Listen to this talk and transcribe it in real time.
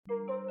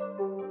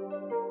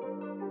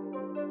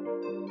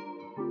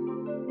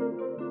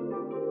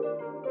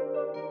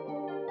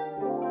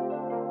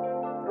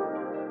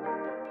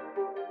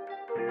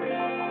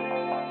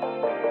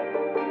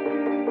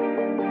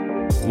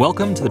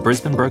Welcome to the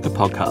Brisbane Broker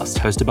Podcast,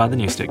 hosted by the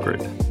Newstead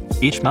Group.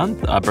 Each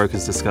month, our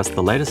brokers discuss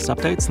the latest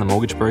updates in the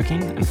mortgage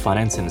broking and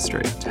finance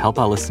industry to help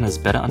our listeners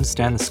better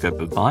understand the scope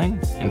of buying,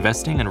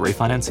 investing, and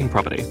refinancing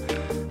property.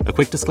 A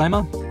quick disclaimer,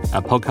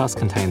 our podcast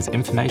contains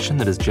information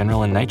that is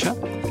general in nature,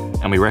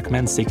 and we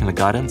recommend seeking the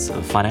guidance of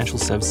a financial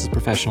services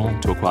professional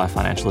to acquire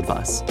financial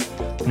advice.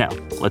 Now,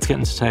 let's get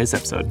into today's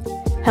episode.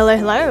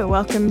 Hello.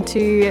 Welcome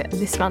to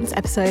this month's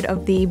episode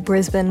of the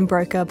Brisbane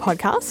Broker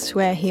Podcast.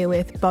 We're here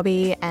with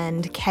Bobby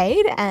and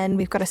Cade, and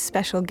we've got a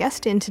special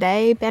guest in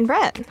today, Ben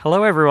Brett.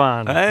 Hello,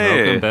 everyone.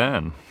 Hey. Welcome,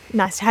 Ben.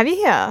 Nice to have you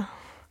here.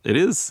 It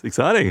is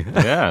exciting.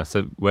 Yeah,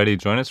 so where do you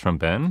join us from,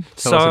 Ben?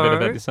 Tell us a bit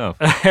about yourself.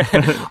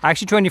 I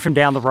actually joined you from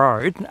down the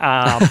road, but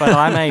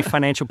I'm a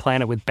financial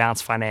planner with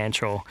Bounce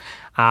Financial.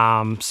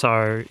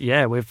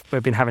 We've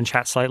been having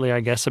chats lately,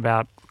 I guess,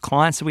 about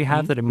clients that we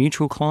have that are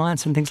mutual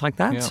clients and things like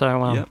that. Yeah.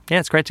 So,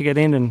 it's great to get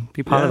in and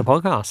be part of the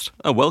podcast.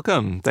 Oh,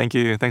 welcome. Thank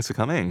you. Thanks for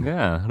coming.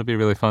 Yeah, it'll be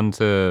really fun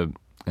to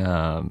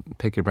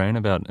pick your brain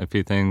about a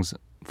few things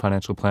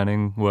financial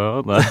planning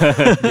world in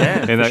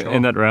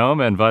that realm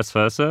and vice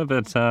versa.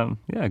 But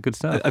good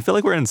stuff. I feel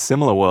like we're in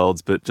similar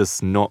worlds, but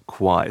just not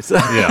quite.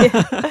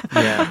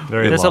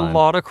 Very There's aligned. a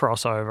lot of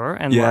crossover,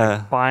 and Yeah.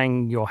 like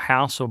buying your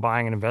house or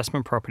buying an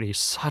investment property is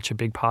such a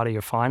big part of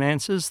your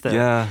finances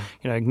that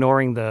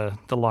ignoring the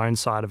loan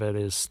side of it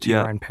is to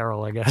your own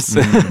peril, I guess.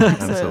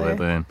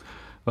 Absolutely.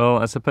 Well,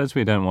 I suppose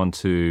we don't want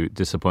to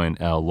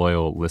disappoint our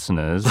loyal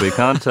listeners. We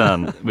can't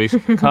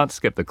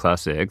skip the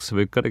classics.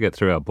 We've got to get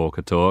through our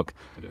Borka talk.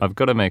 I've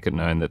got to make it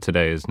known that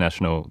today is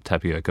National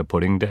Tapioca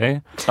Pudding Day.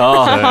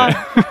 Oh,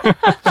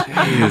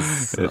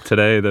 jeez.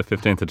 Today, the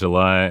 15th of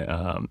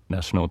July,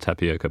 National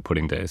Tapioca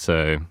Pudding Day.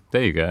 So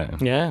there you go.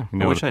 Yeah. You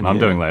know wish what I I'm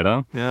knew. doing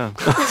later. Yeah.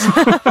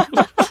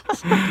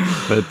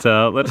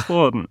 But let's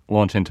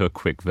launch into a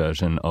quick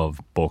version of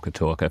Borka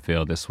talk, I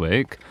feel, this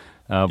week.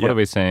 What are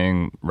we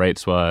seeing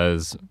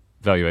rates-wise,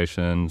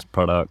 valuations,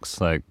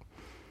 products, like?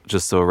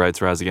 Just saw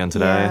rates rise again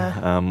today.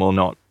 Yeah. Well,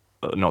 not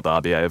the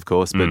RBA, of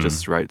course, but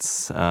just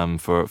rates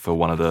for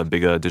one of the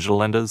bigger digital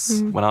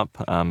lenders went up,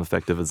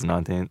 effective as the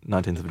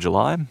 19th of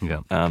July.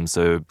 Yeah.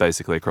 So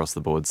basically across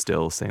the board,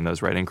 still seeing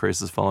those rate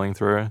increases following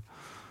through.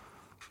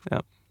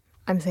 Yeah.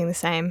 I'm seeing the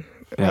same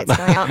Yeah. rates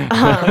going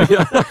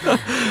up.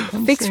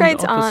 Fixed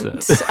rates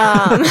aren't... No,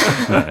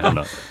 I'm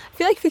not. I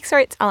feel like fixed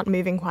rates aren't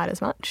moving quite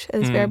as much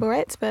as variable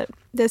rates, but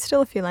there's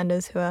still a few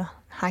lenders who are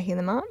hiking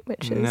them up,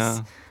 which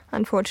is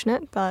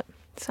unfortunate, but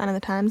sign of the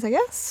times, I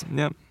guess.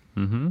 Yep.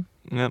 Mm-hmm.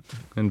 Yep.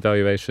 And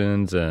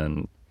valuations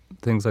and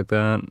things like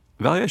that. All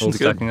Valuation's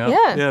good. stacking up.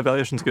 Yeah, Yeah,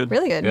 valuation's good.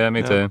 really good. Yeah,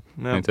 me too.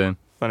 Yeah. Me too.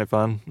 Funny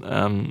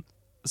fun.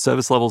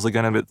 Service levels are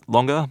going a bit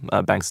longer.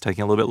 Banks are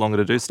taking a little bit longer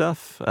to do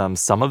stuff.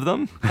 Some of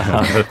them.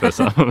 For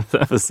some of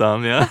them. For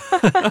some, yeah.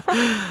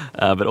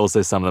 But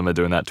also some of them are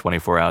doing that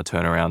 24-hour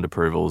turnaround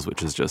approvals,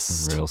 which is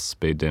just... Real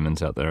speed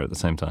demons out there at the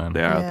same time.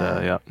 They are out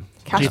there, yeah.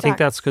 Do you think Cashback.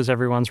 that's because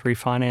everyone's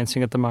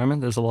refinancing at the moment?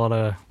 There's a lot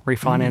of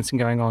refinancing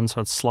going on, so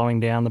it's slowing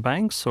down the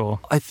banks, or?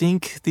 I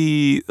think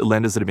the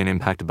lenders that have been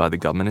impacted by the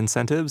government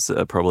incentives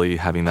are probably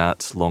having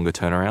that longer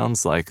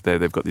turnarounds. Like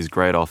they've got these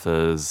great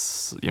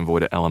offers, you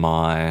avoid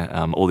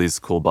LMI, all these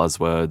cool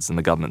buzzwords, and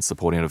the government's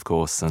supporting it, of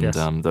course. And Yes.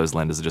 those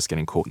lenders are just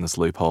getting caught in this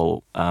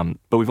loophole.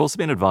 But we've also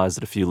been advised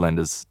that a few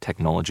lenders'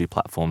 technology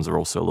platforms are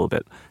also a little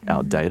bit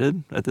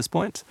outdated at this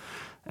point.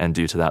 And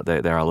due to that, they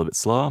are a little bit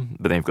slower.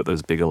 But then you've got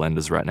those bigger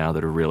lenders right now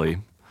that are really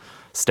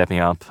stepping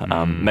up.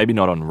 Maybe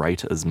not on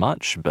rate as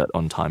much, but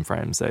on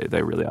timeframes,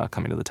 they really are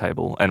coming to the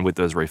table. And with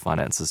those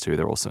refinances too,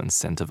 they're also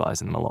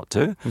incentivizing them a lot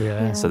too.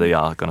 Yeah. So they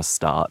are going to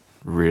start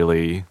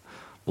really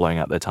blowing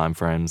out their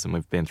timeframes, and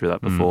we've been through that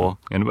before.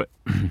 And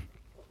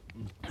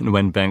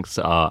when banks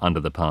are under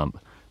the pump,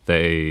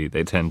 they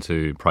tend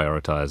to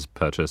prioritize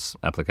purchase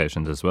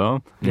applications as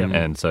well. Yeah.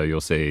 And so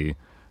you'll see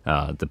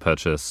the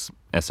purchase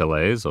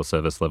SLAs or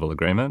service level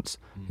agreements.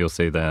 You'll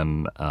see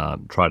them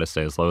try to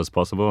stay as low as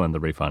possible, and the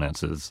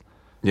refinances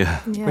Yeah.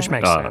 Which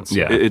makes sense.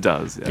 yeah. It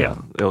does. Yeah.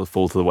 It'll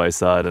fall to the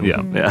wayside. And,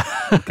 Yeah.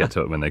 get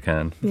to it when they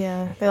can.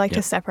 Yeah, they like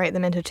to separate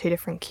them into two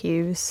different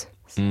queues.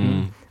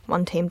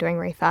 One team doing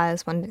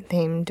refis, one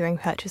team doing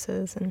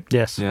purchases, and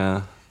Yes.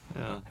 Yeah.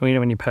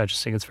 When you're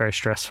purchasing, it's very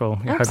stressful.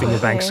 You're hoping the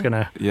bank's going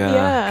to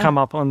Yeah. come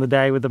up on the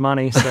day with the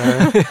money. So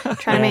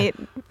trying to meet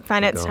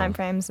finance God.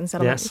 timeframes and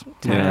settlement Yes.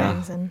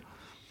 timeframes, and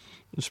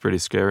It's a pretty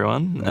scary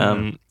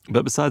one.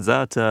 But besides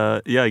that,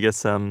 I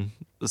guess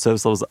the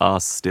service levels are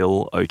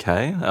still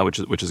okay,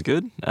 which is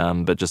good,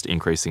 but just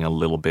increasing a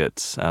little bit.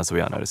 So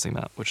we are noticing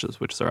that, which is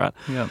all right.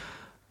 Yeah.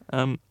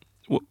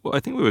 I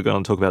think we were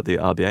going to talk about the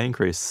RBA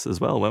increase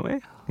as well, weren't we?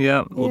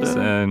 Yeah. Yeah.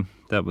 So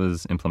that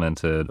was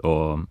implemented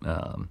or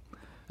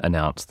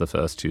announced the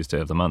first Tuesday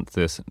of the month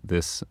this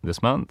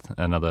month.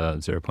 Another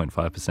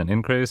 0.5%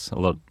 increase. A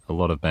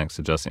lot of banks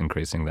are just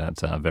increasing that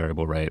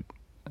variable rate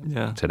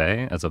Yeah.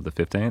 today as of the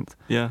 15th.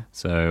 Yeah.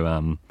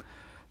 So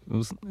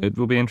it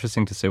will be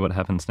interesting to see what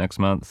happens next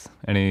month.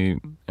 Any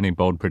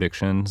bold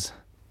predictions?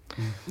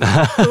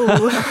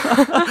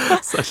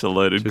 Such a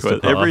loaded Just a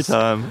quote every pass.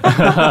 time.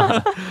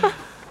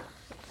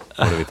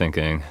 What are we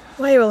thinking?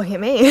 Why are you all looking at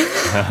me?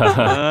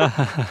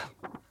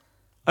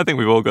 I think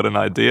we've all got an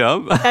idea.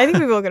 I think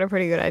we've all got a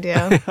pretty good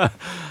idea.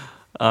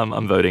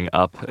 I'm voting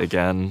up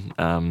again.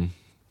 I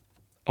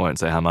won't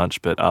say how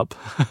much, but up.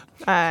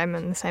 I'm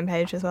on the same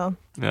page as well.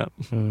 Yeah.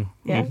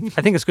 Yeah.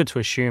 I think it's good to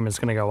assume it's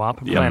going to go up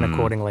and plan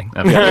accordingly.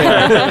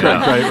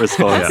 Great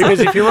response.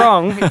 Because if you're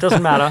wrong, it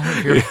doesn't matter.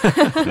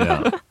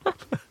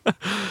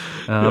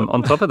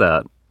 On top of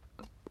that,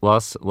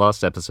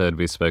 last episode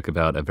we spoke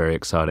about a very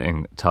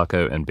exciting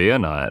taco and beer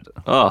night.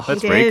 Oh,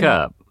 Let's We did.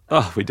 recap.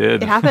 oh, we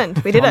did. It happened.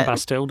 We did On it.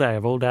 Bastille Day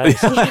of all days.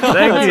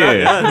 Thank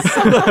you.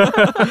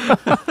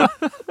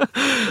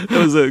 It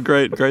was a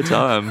great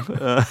time.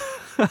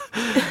 We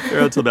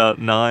were out till about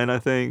 9, I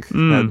think.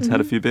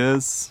 Had a few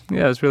beers,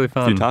 Yeah, it was really a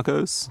fun. few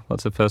tacos.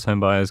 Lots of first home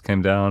buyers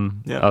came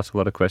down, Yeah. asked a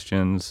lot of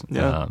questions.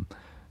 Yeah.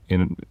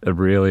 In a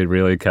really,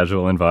 really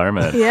casual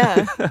environment.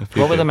 Yeah.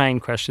 What were the main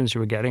questions you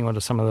were getting? What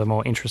are some of the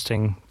more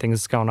interesting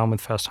things going on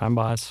with first home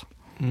buyers?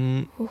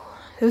 There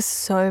was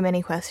so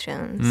many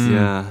questions.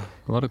 Yeah.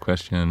 A lot of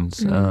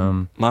questions.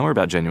 Mine were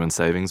about genuine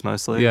savings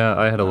mostly. Yeah,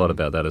 I had a lot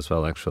about that as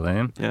well,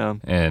 actually. Yeah.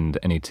 And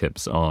any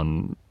tips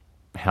on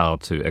how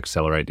to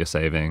accelerate your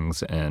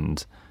savings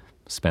and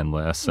spend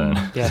less and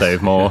Yes.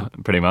 save more,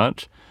 pretty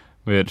much,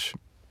 which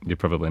you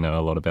probably know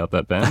a lot about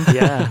that, Ben.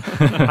 Yeah.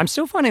 I'm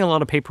still finding a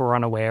lot of people are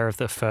unaware of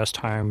the first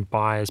home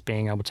buyers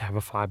being able to have a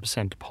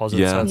 5% deposit.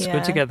 Yeah. So it's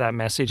good to Yeah. get that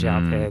message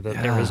out there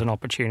that there is an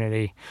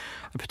opportunity,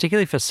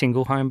 particularly for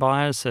single home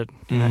buyers that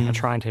you know, are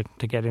trying to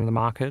get in the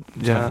market.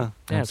 Yeah.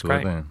 Yeah, it's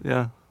great. Absolutely.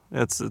 Yeah.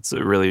 It's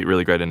a really,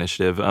 really great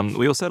initiative.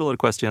 We also had a lot of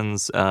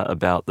questions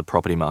about the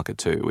property market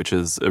too, which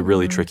is a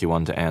really tricky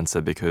one to answer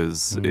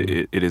because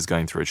it is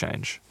going through a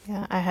change.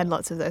 Yeah, I had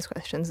lots of those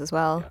questions as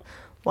well.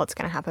 What's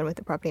going to happen with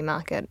the property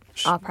market?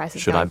 Are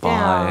prices should I going buy?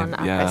 down?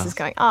 Are Yeah. prices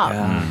going up?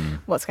 Yeah.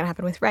 What's going to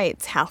happen with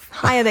rates? How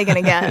high are they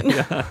going to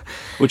get?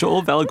 Which are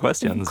all valid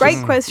questions. Great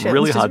just questions.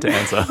 Really Just- hard to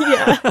answer.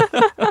 Yeah.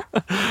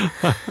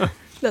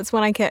 That's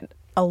one I get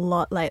a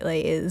lot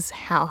lately is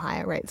how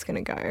high are rates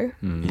going to go?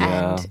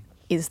 Yeah. And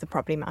is the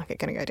property market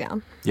going to go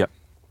down? Yep.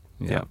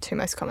 Yeah. Two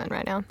most common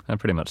right now. I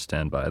pretty much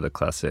stand by the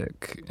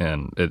classic,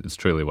 and it's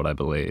truly what I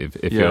believe.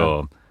 If Yeah.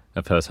 you're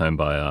a first home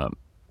buyer,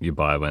 you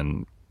buy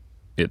when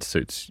it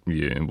suits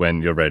you,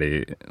 when you're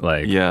ready.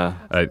 Like, Yeah.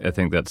 I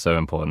think that's so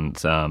important.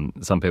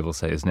 Some people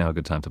say, is now a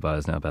good time to buy?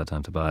 Is now a bad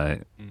time to buy?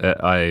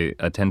 I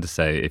tend to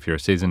say, if you're a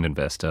seasoned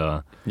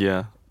investor,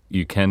 Yeah.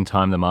 you can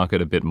time the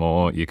market a bit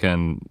more. You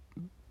can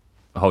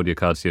hold your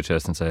cards to your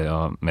chest and say,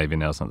 oh, maybe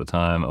now's not the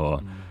time, or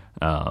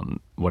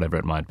whatever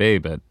it might be.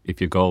 But if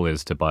your goal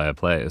is to buy a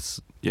place,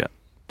 Yeah.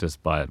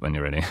 just buy it when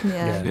you're ready.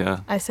 Yeah. Yeah.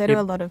 I say to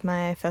a lot of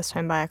my first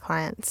home buyer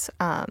clients,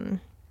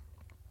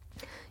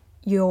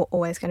 you're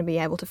always going to be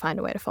able to find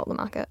a way to fault the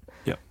market.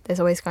 Yep. There's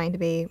always going to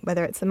be,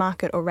 whether it's the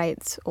market or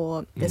rates,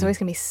 or there's always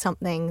going to be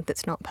something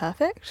that's not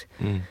perfect.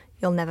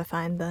 You'll never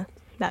find that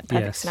perfect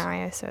Yes.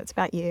 scenario. So it's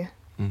about you.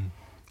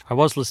 I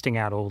was listing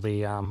out all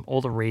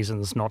the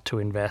reasons not to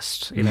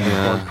invest in a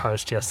Yeah. blog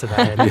post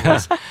yesterday. And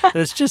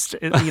there's just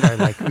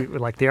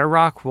like the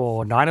Iraq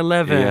War,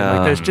 9/11. Yeah.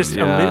 Like there's just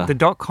Yeah.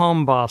 the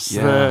 .com bust,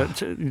 Yeah.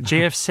 the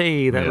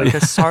GFC. That Yeah. like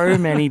there's so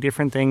many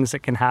different things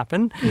that can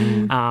happen,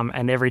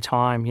 and every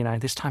time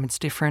this time it's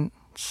different.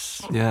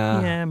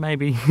 Yeah.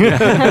 Maybe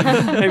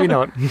maybe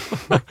not.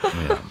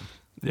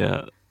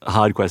 Yeah.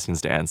 Hard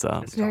questions to answer.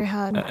 It's very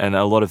hard. And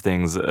a lot of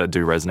things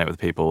do resonate with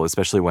people,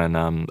 especially when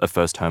a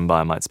first home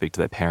buyer might speak to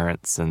their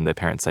parents and their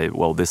parents say,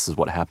 well, this is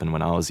what happened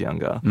when I was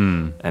younger.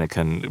 And it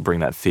can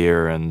bring that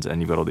fear and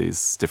you've got all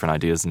these different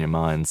ideas in your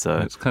mind. So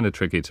It's kind of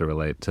tricky to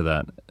relate to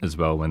that as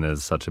well when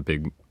there's such a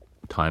big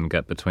time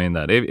gap between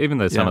that, even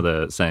though some of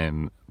the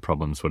same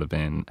problems would have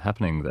been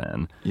happening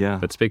then. Yeah.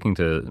 But speaking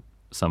to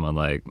someone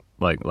like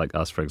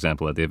us, for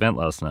example, at the event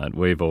last night,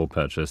 we've all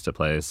purchased a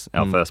place,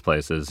 our first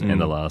places in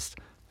the last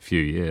few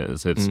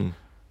years. It's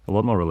a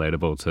lot more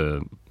relatable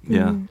to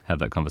have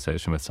that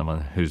conversation with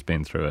someone who's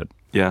been through it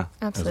yeah.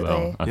 as Absolutely.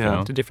 well. I Yeah.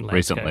 feel. It's a different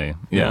landscape. Recently.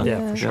 Yeah. Yeah,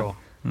 Yeah. for sure.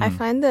 I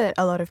find that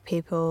a lot of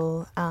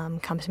people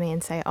come to me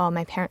and say, oh,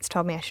 my parents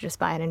told me I should just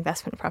buy an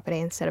investment property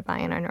instead of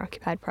buying an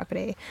owner-occupied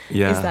property.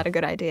 Yeah. Is that a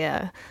good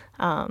idea?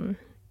 And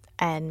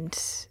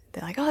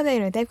they're like, oh,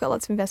 they've got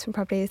lots of investment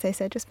properties. They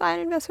said, just buy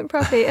an investment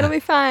property. It'll be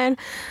fine.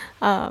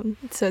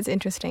 So it's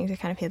interesting to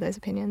kind of hear those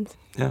opinions.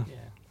 Yeah.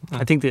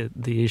 I think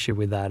the issue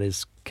with that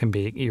can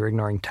be you're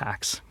ignoring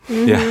tax.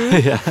 Yeah.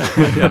 Yeah.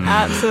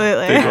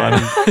 Absolutely. Big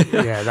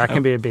one. Yeah, that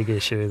can be a big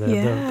issue.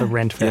 The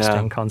rent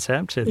vesting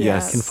concept. It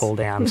Yes. can fall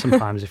down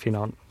sometimes if you're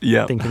not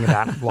Yeah. thinking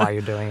about why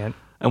you're doing it.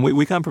 And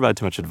we can't provide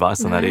too much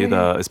advice on that No.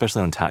 either,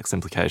 especially on tax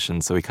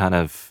implications. So we kind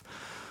of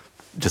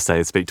just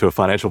say speak to a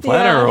financial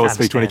planner Yeah. or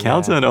speak to an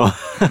Understand, accountant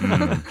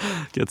or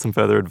get some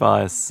further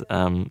advice.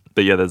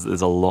 But yeah, there's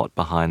a lot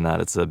behind that.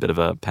 It's a bit of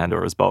a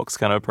Pandora's box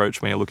kind of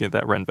approach when you're looking at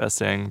that rent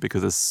vesting because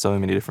there's so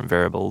many different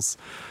variables.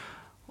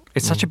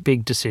 It's such a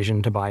big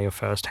decision to buy your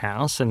first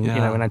house. And,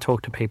 Yeah. when I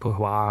talk to people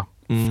who are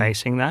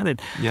facing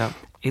that, Yeah.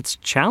 it's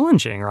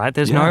challenging, right?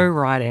 There's no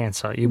right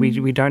answer.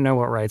 We don't know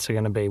what rates are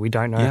going to be. We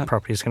don't know if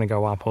property is going to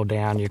go up or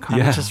down. You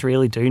kind of just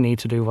really do need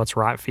to do what's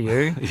right for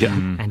you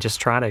and just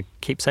try to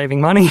keep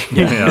saving money.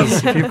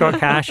 Because if you've got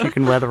cash, you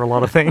can weather a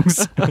lot of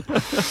things.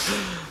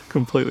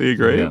 Completely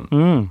agree. Yeah.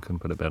 Couldn't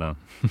put it better.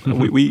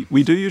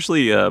 we do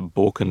usually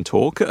balk and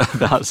talk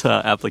about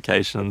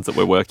applications that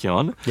we're working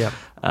on. Yep.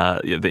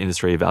 The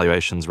industry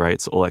evaluations,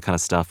 rates, all that kind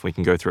of stuff. We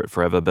can go through it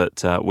forever,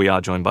 but we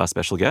are joined by a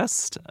special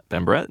guest,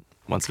 Ben Brett.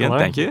 Once again,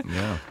 thank you.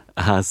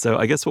 Yeah. So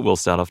I guess what we'll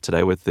start off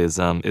today with is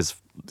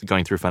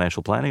going through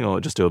financial planning, or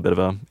just do a bit of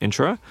an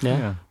intro.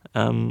 Yeah.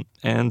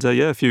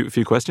 A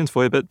few questions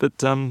for you, but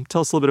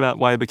tell us a little bit about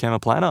why you became a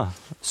planner.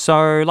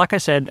 So, like I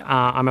said,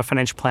 I'm a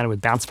financial planner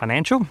with Bounce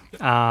Financial.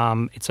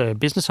 It's a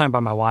business owned by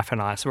my wife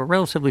and I. So we're a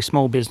relatively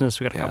small business.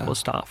 We've got a couple of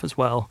staff as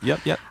well.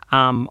 Yep.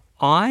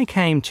 I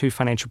came to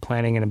financial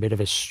planning in a bit of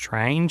a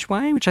strange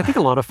way, which I think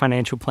a lot of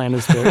financial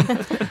planners do.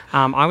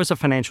 I was a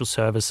financial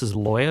services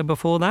lawyer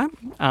before that.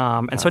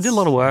 So I did a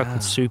lot of work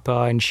with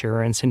super,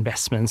 insurance,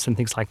 investments and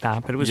things like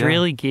that. But it was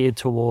really geared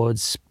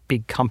towards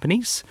big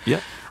companies.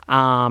 Yep.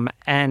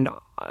 And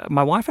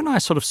my wife and I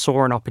sort of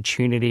saw an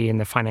opportunity in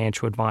the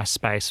financial advice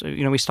space.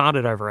 We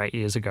started over 8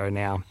 years ago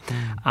now.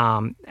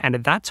 And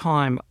at that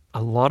time,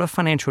 a lot of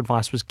financial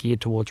advice was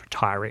geared towards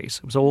retirees.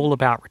 It was all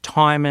about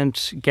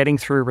retirement, getting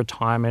through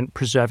retirement,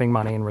 preserving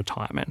money in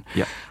retirement.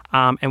 Yep.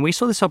 And we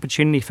saw this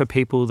opportunity for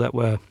people that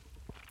were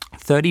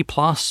 30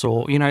 plus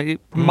or,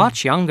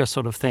 much younger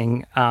sort of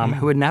thing,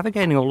 who are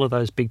navigating all of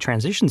those big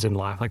transitions in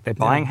life. Like they're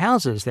buying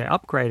houses, they're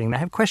upgrading, they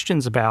have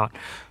questions about,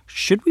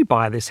 should we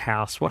buy this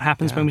house? What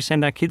happens when we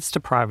send our kids to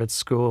private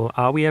school?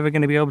 Are we ever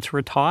going to be able to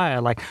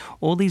retire? Like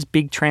all these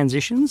big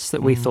transitions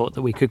that we thought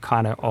that we could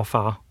kind of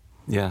offer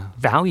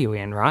value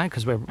in, right?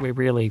 Because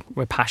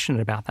we're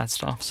passionate about that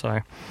stuff. So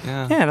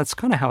that's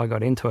kind of how I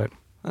got into it.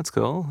 That's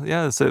cool.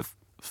 Yeah, so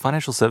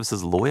financial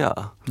services lawyer.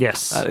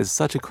 Yes. That is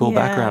such a cool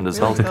background as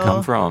well to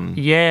come from.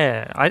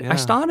 Yeah. I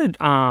started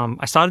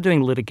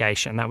doing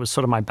litigation. That was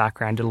sort of my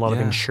background. Did a lot of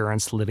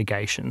insurance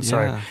litigation.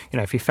 So,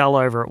 if you fell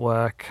over at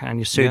work and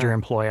you sued your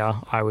employer,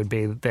 I would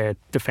be there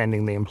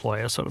defending the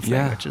employer sort of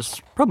thing, which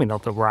is probably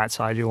not the right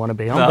side you want to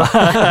be on.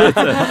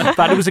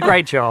 But it was a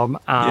great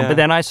job. But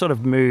then I sort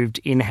of moved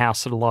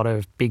in-house at a lot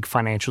of big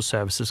financial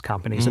services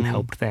companies and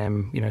helped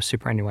them,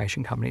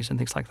 superannuation companies and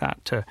things like that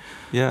to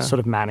sort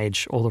of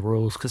manage all the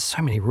rules, because so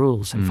many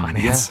rules in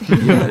finance.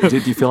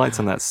 Did you feel like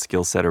some of that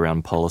skill set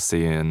around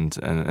policy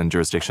and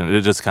jurisdiction,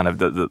 it just kind of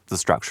the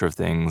structure of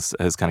things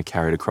has kind of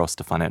carried across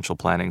to financial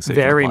planning? So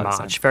very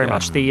much.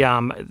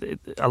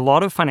 A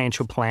lot of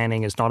financial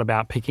planning is not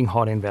about picking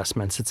hot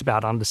investments. It's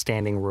about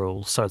understanding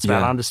rules. So it's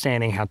about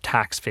understanding how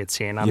tax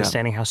fits in,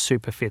 understanding how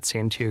super fits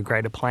into your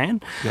greater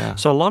plan. Yeah.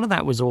 So a lot of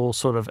that was all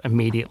sort of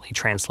immediately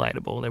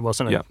translatable. There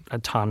wasn't a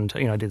ton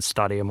to, I did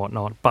study and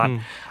whatnot. But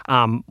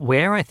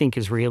where I think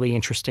is really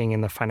interesting in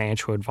the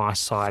financial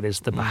advice side is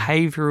the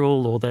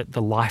behavioral or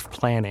the life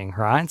planning,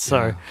 right?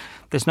 So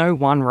there's no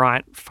one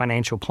right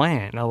financial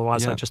plan.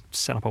 Otherwise, I just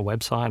set up a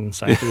website and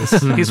say,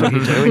 here's what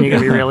you do and you're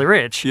going to be really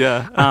rich.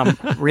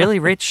 Really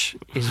rich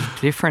is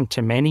different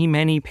to many,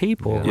 many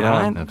people,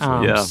 right?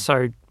 Absolutely.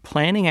 So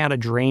planning out a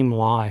dream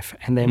life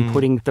and then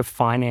putting the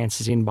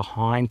finances in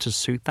behind to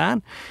suit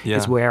that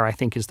is where I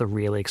think is the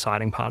really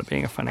exciting part of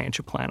being a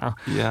financial planner.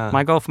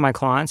 My goal for my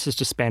clients is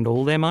to spend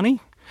all their money.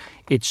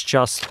 It's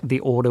just the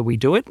order we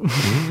do it.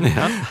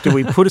 Do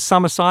we put a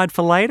sum aside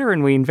for later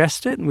and we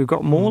invest it and we've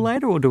got more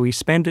later, or do we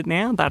spend it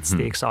now? That's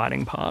the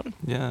exciting part.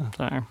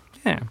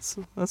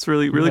 So, that's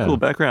really cool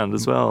background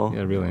as well.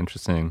 Yeah, really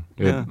interesting.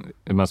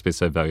 It must be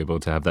so valuable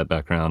to have that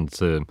background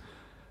to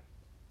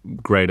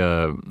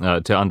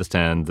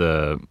understand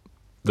the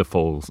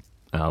full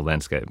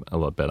landscape a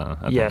lot better.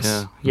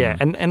 Yes.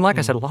 And like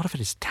I said, a lot of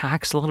it is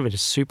tax, a lot of it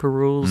is super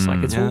rules.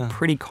 Like it's all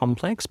pretty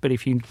complex, but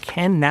if you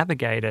can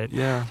navigate it,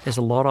 there's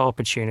a lot of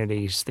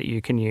opportunities that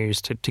you can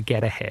use to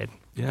get ahead.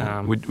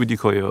 Would you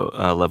call your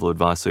level of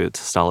advice or your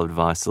style of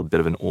advice a bit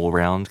of an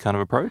all-round kind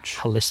of approach?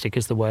 Holistic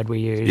is the word we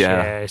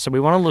use. So we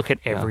want to look at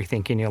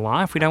everything in your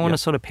life. We don't want to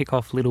sort of pick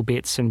off little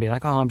bits and be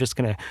like, I'm just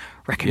going to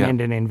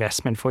recommend an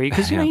investment for you.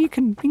 Because, you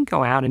can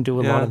go out and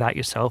do a lot of that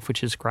yourself,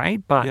 which is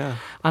great. But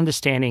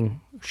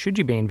understanding, should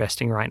you be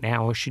investing right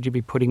now, or should you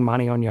be putting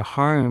money on your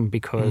home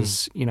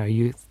because,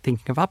 you're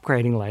thinking of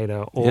upgrading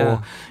later,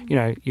 or,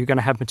 you're going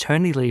to have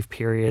maternity leave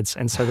periods.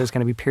 And so there's going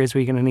to be periods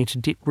where you're going to need to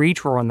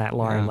redraw on that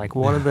loan. Like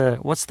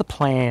what's the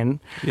plan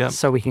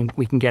so we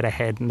can get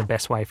ahead in the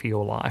best way for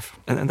your life?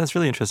 And that's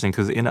really interesting,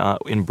 because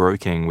in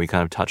broking, we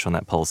kind of touch on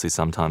that policy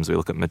sometimes. We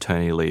look at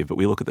maternity leave, but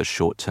we look at the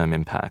short-term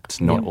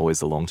impact, not always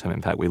the long-term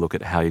impact. We look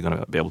at how you're going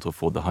to be able to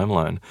afford the home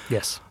loan.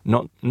 Yes.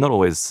 Not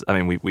always. I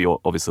mean, we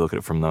obviously look at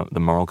it from the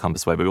moral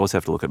compass way, but we also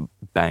have to look at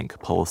bank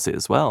policy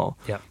as well.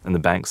 And the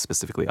bank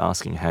specifically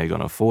asking how you're going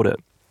to afford it.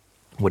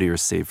 What do you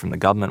receive from the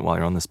government while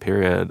you're on this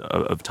period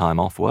of time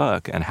off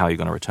work, and how are you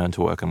going to return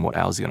to work, and what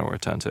hours are you going to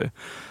return to?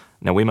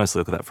 Now, we mostly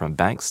look at that from a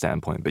bank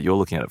standpoint, but you're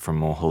looking at it from a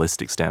more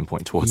holistic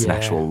standpoint towards an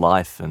actual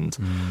life and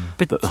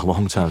the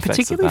long-term effects of that.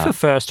 Particularly for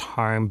first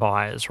home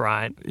buyers,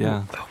 right?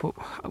 Yeah.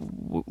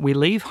 We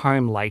leave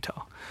home later.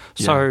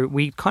 So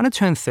we kind of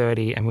turn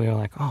 30 and we were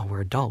like, oh,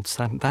 we're adults.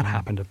 That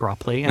happened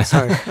abruptly. And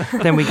so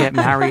then we get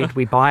married,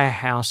 we buy a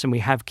house, and we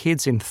have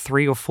kids in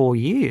 3 or 4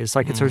 years.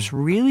 Like, it's a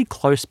really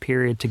close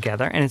period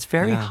together, and it's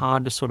very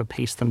hard to sort of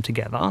piece them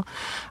together.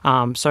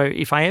 So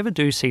if I ever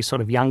do see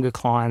sort of younger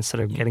clients that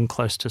are getting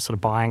close to sort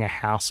of buying a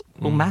house,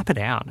 we'll map it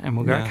out and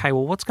we'll go, okay,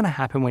 well, what's going to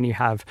happen when you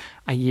have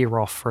a year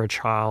off for a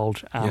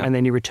child and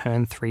then you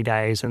return 3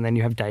 days and then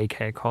you have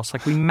daycare costs?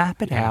 Like, we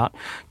map it out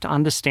to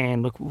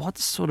understand, look, what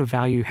sort of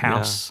value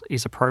house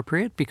is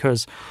appropriate,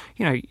 because,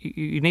 you know,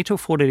 you need to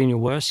afford it in your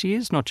worst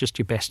years, not just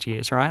your best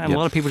years, right? And a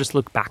lot of people just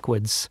look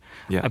backwards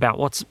about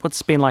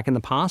what's been like in the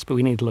past, but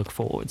we need to look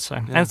forward. So,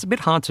 and it's a bit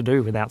hard to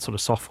do without sort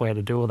of software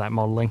to do all that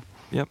modelling.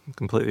 Yep,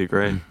 completely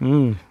agree.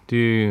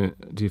 Do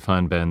you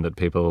find, Ben, that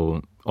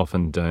people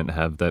often don't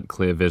have that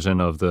clear vision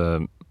of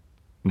the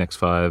next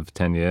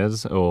 5-10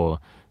 years, or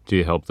do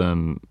you help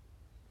them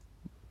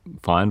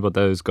find what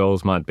those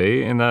goals might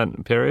be in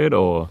that period?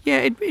 Or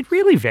it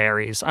really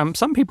varies.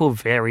 Some people are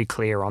very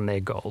clear on their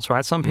goals,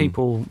 right? Some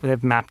people,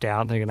 they've mapped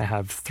out they're going to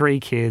have 3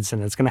 kids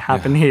and it's going to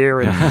happen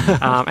here,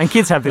 and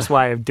kids have this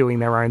way of doing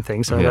their own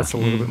thing, so that's a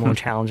little bit more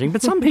challenging.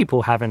 But some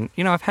people haven't.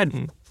 You know, I've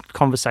had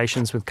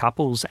conversations with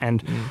couples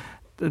and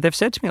they've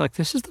said to me, like,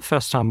 this is the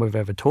first time we've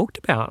ever talked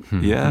about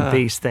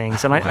these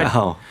things. And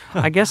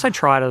I guess I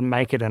try to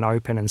make it an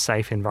open and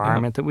safe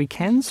environment that we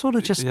can sort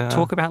of just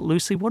talk about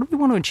loosely, what do we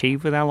want to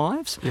achieve with our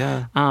lives?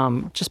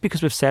 Just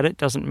because we've said it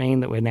doesn't mean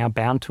that we're now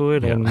bound to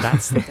it, and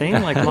that's the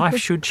thing. Like, life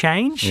should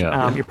change.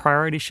 Your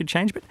priorities should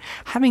change. But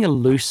having a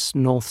loose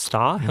North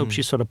Star helps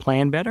you sort of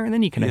plan better, and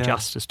then you can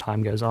adjust as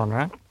time goes on,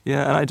 right?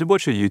 Yeah, and I did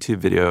watch a YouTube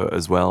video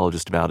as well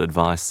just about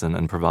advice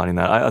and providing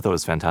that. I thought it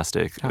was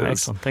fantastic.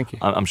 Excellent, thank you.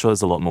 I'm sure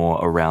there's a lot more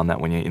around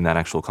that when you're in that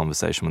actual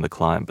conversation with the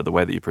client, but the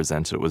way that you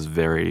presented it was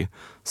very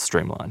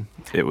streamlined.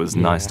 It was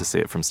nice to see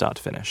it from start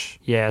to finish.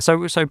 Yeah,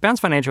 so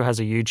Bounce Financial has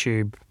a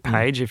YouTube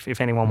page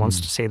if anyone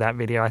wants to see that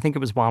video. I think it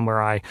was one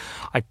where I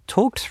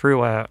talked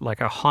through a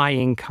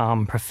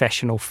high-income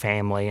professional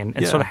family and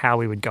sort of how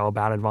we would go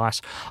about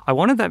advice. I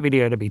wanted that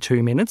video to be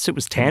 2 minutes. It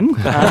was 10.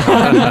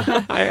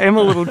 I am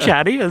a little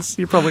chatty, as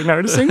you're probably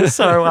noticing,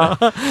 so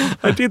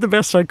I did the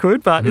best I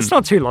could, but it's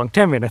not too long,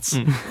 10 minutes.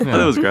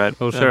 That was great.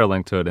 We'll share a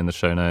link to it in the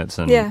show notes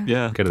and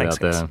get it out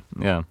there.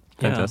 Yeah,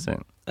 fantastic.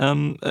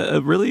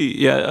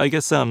 Really, I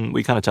guess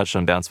we kind of touched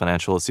on Bounce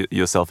Financial.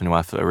 Yourself and your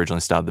wife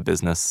originally started the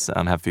business,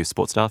 have a few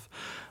sports stuff.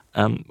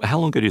 How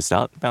long ago did you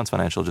start Bounce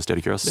Financial, just out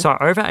of curiosity? So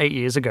over 8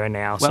 years ago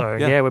now. Well,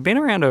 so we've been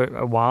around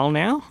a while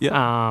now.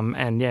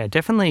 And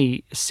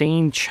definitely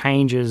seen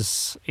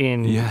changes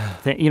in,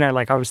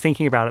 like I was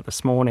thinking about it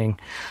this morning.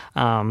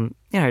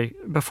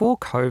 Before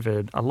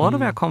COVID, a lot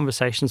of our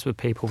conversations with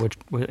people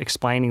were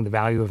explaining the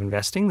value of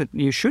investing, that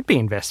you should be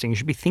investing, you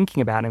should be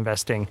thinking about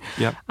investing.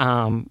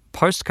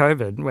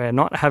 Post-COVID, we're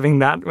not having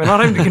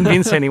to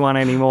convince anyone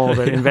anymore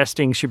that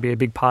investing should be a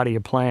big part of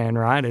your plan,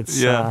 right?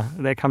 It's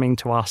they're coming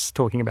to us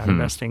talking about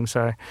investing,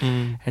 so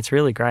it's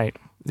really great.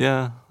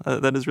 Yeah,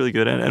 that is really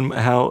good. And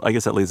how, I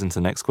guess that leads into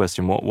the next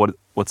question.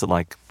 What's it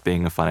like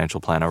being a financial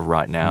planner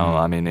right now?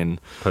 I mean, in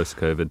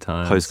post-COVID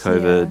times.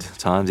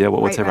 Times,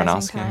 what's everyone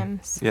asking?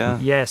 Times.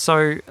 Yeah,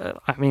 so,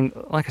 I mean,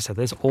 like I said,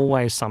 there's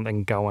always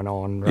something going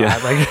on, right?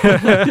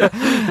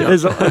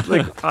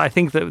 I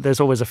think that there's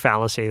always a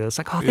fallacy that's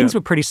like, things were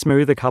pretty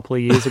smooth a couple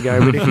of years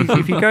ago, but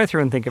if you go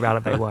through and think about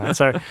it, they weren't.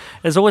 So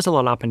there's always a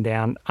lot up and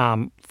down.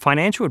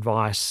 Financial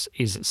advice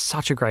is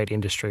such a great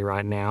industry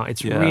right now.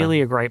 It's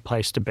really a great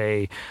place to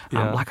be.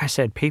 Like I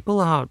said, people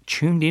are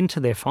tuned into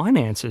their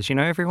finances. You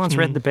know, everyone's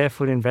read The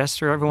Barefoot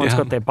Investor. Everyone's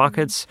got their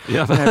buckets.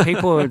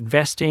 People are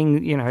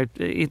investing. You know,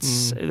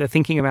 they're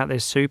thinking about their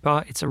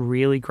super. It's a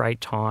really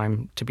great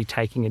time to be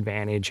taking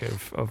advantage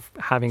of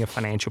having a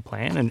financial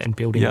plan and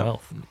building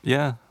wealth.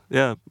 Yeah.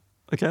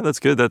 Okay, that's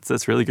good.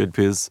 That's really good,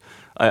 because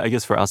I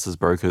guess for us as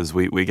brokers,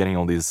 we're getting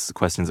all these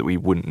questions that we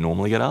wouldn't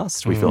normally get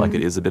asked. We feel like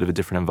it is a bit of a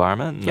different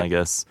environment. And I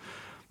guess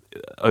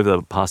over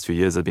the past few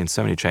years, there have been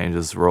so many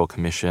changes, Royal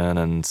Commission,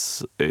 and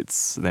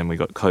then we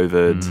got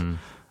COVID,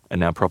 and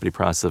now property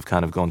prices have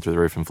kind of gone through the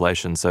roof,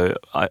 inflation. So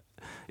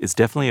it's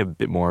definitely a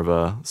bit more of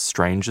a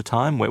stranger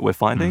time we're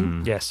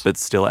finding. Yes. But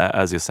still,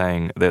 as you're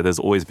saying, there's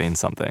always been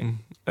something.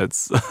 I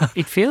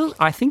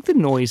think the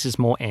noise is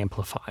more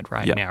amplified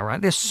now,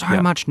 right? There's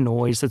so much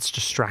noise that's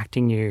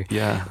distracting you.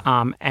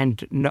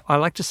 I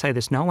like to say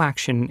this, no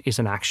action is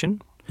an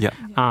action.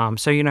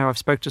 So, I've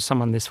spoke to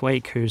someone this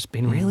week who's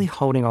been really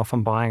holding off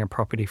on buying a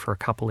property for a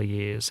couple of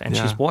years, and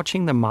she's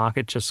watching the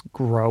market just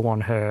grow on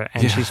her,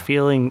 and she's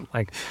feeling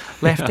like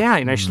left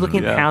out. She's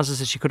looking at houses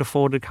that she could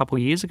afford a couple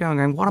of years ago and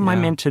going, what am I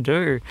meant to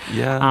do?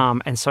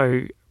 And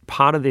so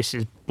part of this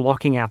is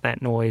blocking out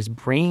that noise,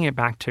 bringing it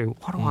back to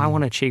what do I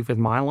want to achieve with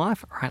my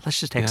life? All right,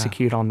 let's just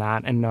execute on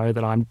that and know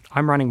that I'm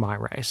running my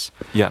race.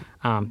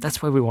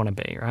 That's where we want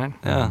to be, right?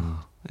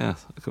 Yeah,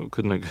 I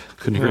couldn't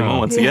agree more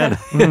once again.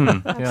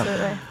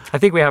 Absolutely. I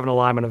think we have an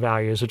alignment of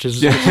values, which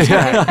is I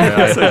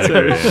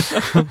agree.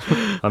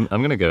 I'm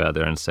going to go out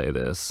there and say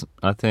this.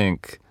 I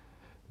think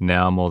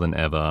now more than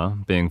ever,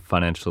 being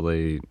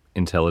financially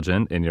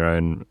intelligent in your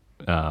own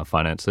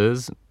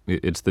finances,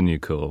 it's the new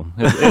cool.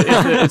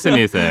 It's a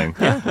new thing.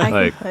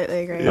 I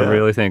completely agree. I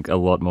really think a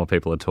lot more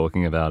people are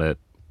talking about it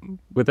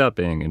without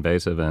being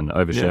invasive and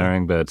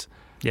oversharing, but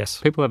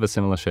yes, people have a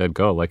similar shared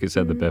goal. Like you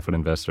said, The Barefoot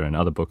Investor and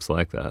other books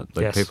like that.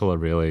 Like people are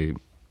really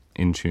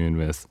in tune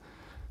with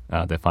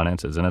their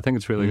finances, and I think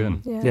it's really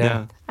good.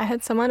 Yeah. I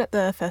had someone at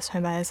the First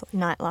Home Buyers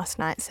Night last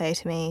night say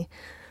to me,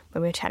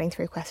 when we were chatting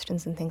through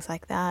questions and things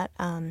like that,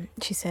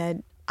 she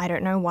said, I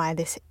don't know why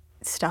this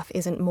stuff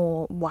isn't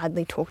more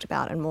widely talked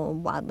about and more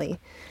widely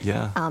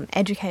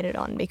educated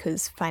on,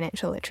 because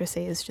financial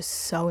literacy is just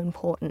so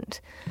important,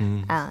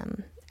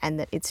 and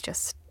that it's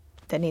just,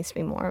 there needs to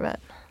be more of it.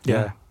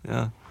 Yeah.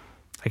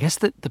 I guess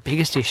that the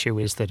biggest issue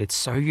is that it's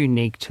so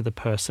unique to the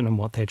person and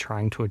what they're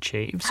trying to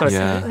achieve. So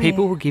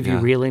people will give you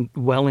really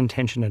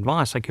well-intentioned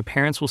advice. Like your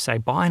parents will say,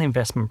 buy an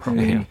investment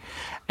property.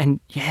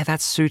 And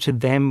that's suited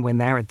them when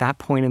they're at that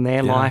point in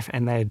their life,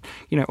 and they'd,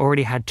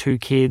 already had 2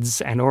 kids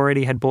and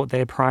already had bought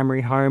their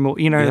primary home, or,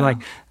 like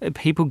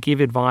people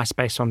give advice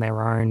based on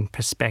their own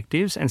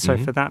perspectives. And so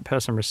for that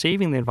person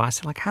receiving the advice,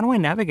 they're like, how do I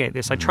navigate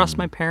this? I trust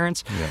my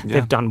parents.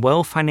 They've done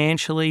well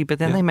financially, but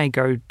then they may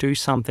go do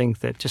something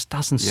that just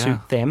doesn't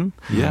suit them.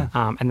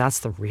 And that's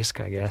the risk,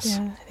 I guess.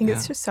 Yeah, I think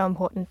it's just so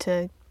important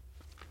to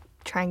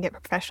try and get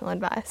professional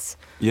advice.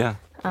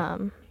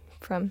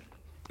 From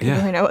people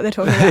who know what they're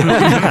talking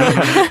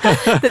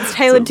about. That's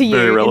tailored to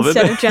you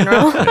instead of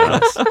general.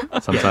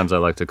 Sometimes I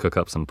like to cook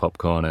up some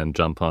popcorn and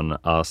jump on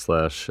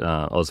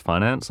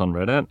r/OzFinance on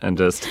Reddit and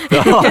just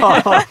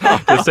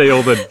see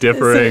all the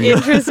differing,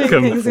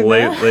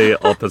 completely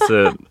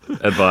opposite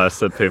advice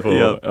that people...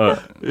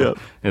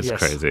 It's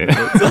crazy.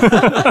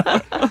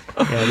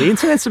 The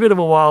internet's a bit of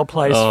a wild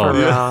place for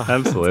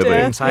absolutely.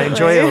 I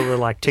enjoy all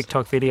the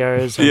TikTok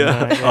videos.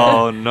 And,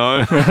 Oh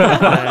no.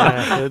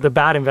 The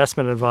bad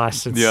investment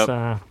advice. It's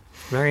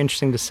very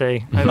interesting to see.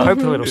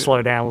 Hopefully it'll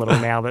slow down a little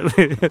now that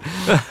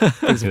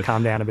things have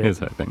calmed down a bit. Here's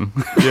hoping.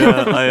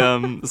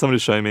 Somebody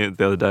showed me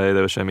the other day.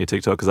 They were showing me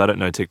TikTok because I don't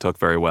know TikTok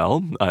very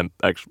well. I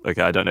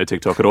don't know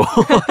TikTok at all.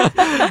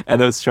 And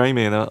they were showing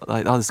me, and they were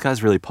like, "Oh, this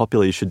guy's really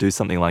popular. You should do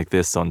something like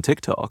this on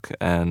TikTok."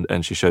 And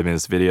she showed me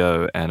this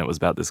video, and it was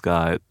about this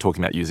guy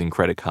talking about using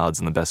credit cards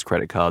and the best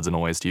credit cards and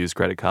always to use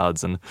credit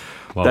cards and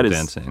while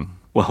dancing.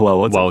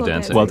 While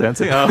dancing. While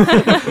dancing.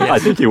 I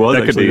think he was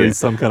actually in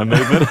some kind of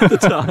movement at the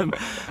time.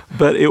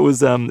 But it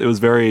was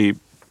very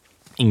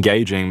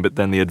engaging, but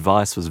then the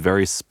advice was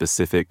very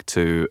specific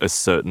to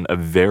a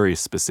very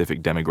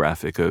specific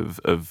demographic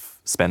of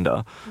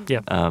spender.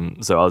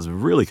 So I was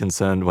really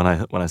concerned when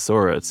I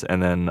saw it,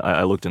 and then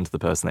I looked into the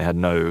person. They had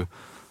no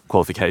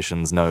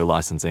qualifications, no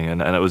licensing,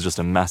 and it was just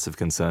a massive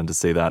concern to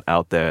see that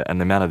out there,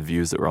 and the amount of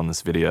views that were on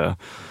this video.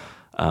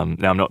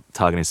 Now, I'm not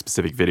targeting a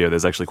specific video.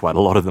 There's actually quite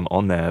a lot of them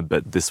on there,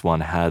 but this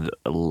one had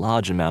a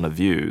large amount of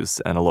views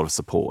and a lot of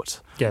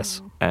support.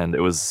 Yes. And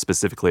it was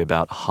specifically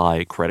about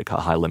high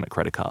limit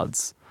credit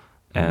cards.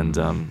 And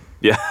anyway,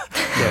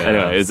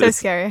 it's so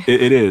scary.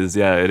 It is.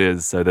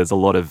 So there's a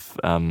lot of,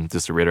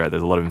 just to reiterate,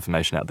 there's a lot of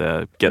information out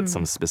there. Get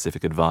some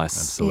specific advice.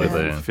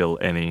 Absolutely. If you feel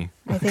any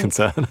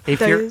concern.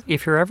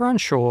 If you're ever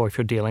unsure if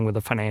you're dealing with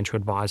a financial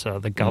advisor,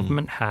 the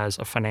government has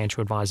a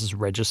financial advisors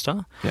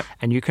register,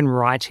 and you can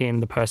write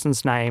in the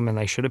person's name, and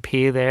they should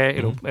appear there.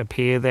 It'll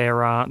appear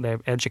their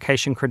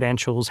education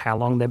credentials, how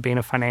long they've been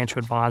a financial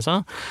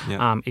advisor.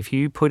 If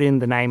you put in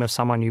the name of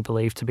someone you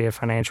believe to be a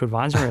financial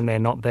advisor and they're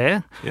not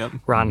there,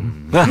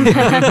 run.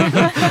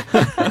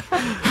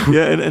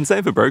 And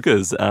same for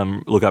brokers.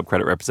 Look up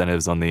credit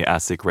representatives on the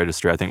ASIC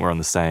registry. I think we're on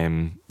the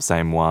same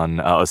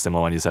one, a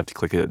similar one. You just have to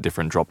click a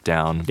different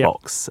drop-down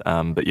box.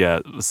 But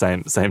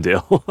same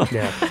deal.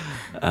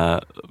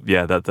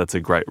 That's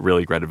a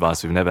really great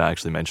advice. We've never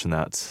actually mentioned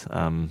that.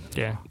 So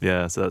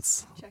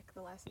that's... Check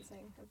the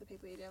licensing of the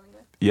people you're dealing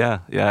with. Yeah,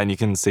 and you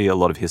can see a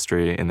lot of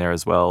history in there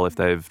as well, if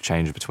they've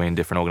changed between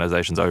different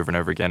organisations over and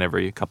over again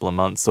every couple of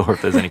months, or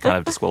if there's any kind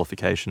of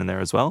disqualification in there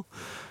as well.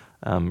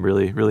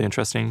 Really, really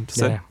interesting to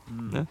see.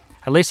 Yeah.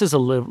 At least there's a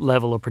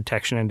level of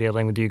protection in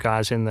dealing with you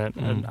guys, in that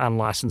an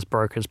unlicensed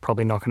broker is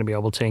probably not going to be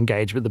able to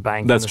engage with the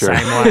bank in the same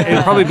way.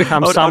 It probably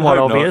becomes somewhat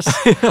obvious.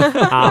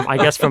 I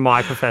guess from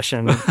my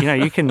profession,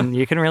 you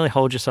can really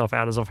hold yourself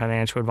out as a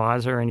financial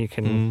advisor, and you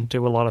can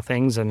do a lot of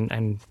things,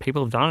 and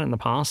people have done it in the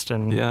past,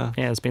 and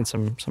there's been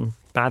some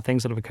bad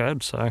things that have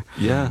occurred. So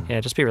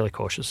just be really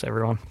cautious,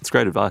 everyone. It's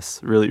great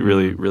advice. Really,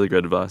 really, really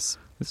great advice.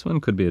 This one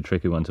could be a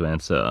tricky one to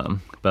answer,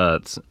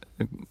 but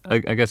I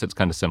guess it's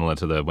kind of similar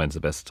to the when's the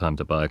best time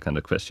to buy kind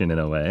of question in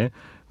a way.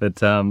 But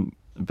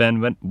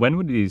Ben, when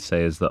would you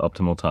say is the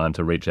optimal time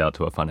to reach out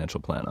to a financial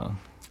planner?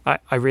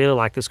 I really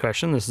like this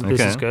question. This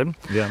is good.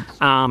 Yeah.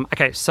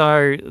 Okay,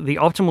 so the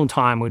optimal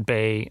time would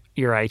be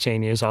you're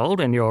 18 years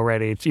old and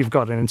you've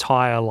got an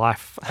entire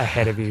life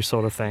ahead of you,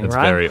 sort of thing, It's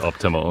right? very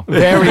optimal.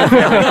 Very,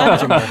 very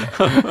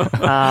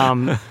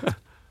optimal.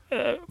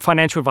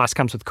 financial advice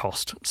comes with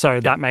cost. So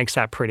that makes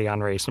that pretty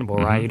unreasonable,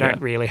 right? You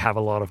don't really have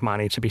a lot of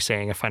money to be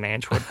seeing a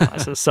financial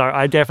advisor. So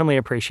I definitely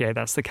appreciate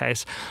that's the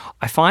case.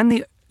 I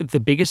find the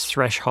biggest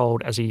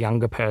threshold as a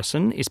younger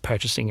person is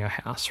purchasing your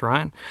house,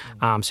 right?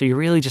 So you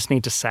really just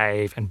need to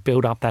save and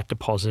build up that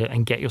deposit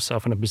and get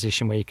yourself in a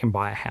position where you can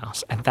buy a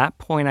house. At that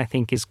point, I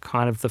think is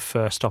kind of the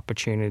first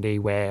opportunity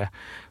where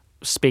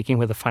speaking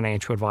with a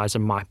financial advisor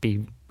might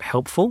be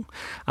helpful,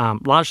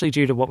 largely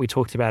due to what we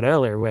talked about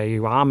earlier, where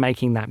you are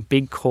making that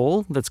big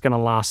call that's going to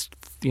last,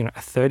 a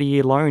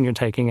 30-year loan you're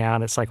taking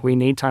out. It's like we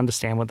need to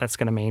understand what that's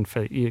going to mean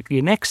for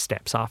your next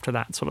steps after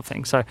that sort of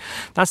thing. So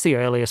that's the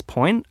earliest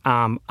point.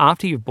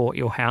 After you've bought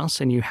your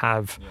house and you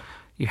have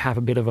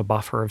a bit of a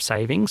buffer of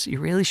savings, you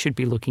really should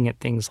be looking at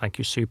things like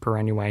your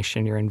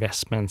superannuation, your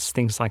investments,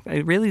 things like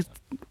that. Really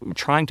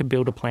trying to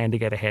build a plan to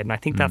get ahead. And I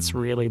think that's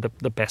really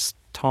the best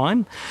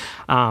time.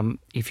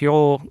 If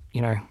you're,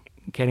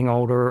 getting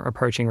older,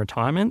 approaching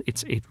retirement,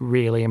 it's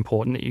really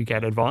important that you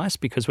get advice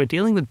because we're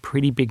dealing with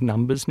pretty big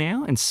numbers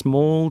now and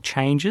small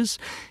changes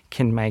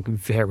can make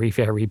very,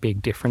 very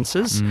big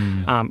differences.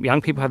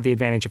 Young people have the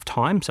advantage of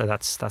time, so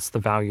that's the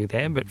value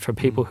there. But for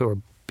people who are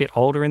bit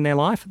older in their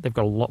life, they've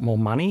got a lot more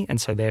money, and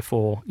so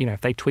therefore,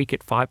 if they tweak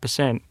it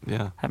 5%,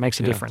 that makes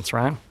a difference,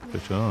 right? For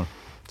sure.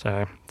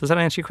 So, does that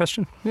answer your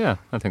question? Yeah,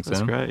 I think so.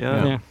 That's great.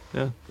 Yeah.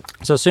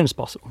 So as soon as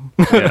possible.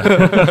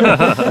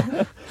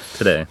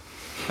 Today.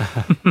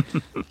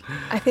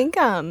 I think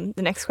the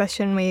next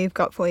question we've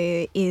got for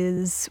you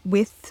is,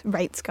 with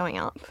rates going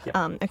up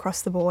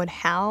across the board,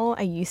 how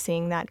are you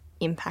seeing that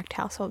impact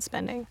household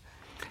spending?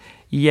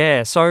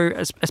 Yeah, so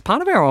as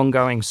part of our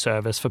ongoing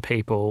service for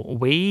people,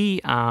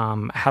 we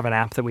have an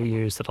app that we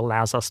use that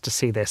allows us to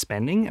see their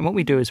spending. And what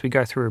we do is we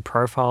go through,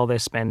 profile their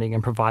spending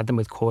and provide them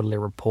with quarterly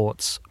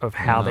reports of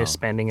how their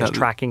spending is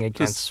tracking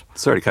against...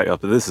 Sorry to cut you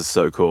off, but this is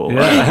so cool.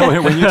 Yeah.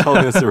 When you told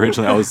me this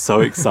originally, I was so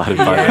excited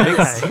by it.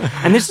 Okay.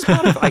 And this is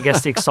part of, I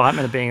guess, the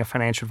excitement of being a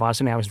financial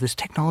advisor now is this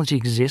technology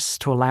exists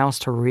to allow us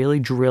to really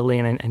drill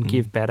in and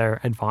give better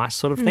advice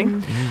sort of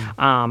thing.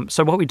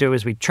 So what we do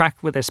is we track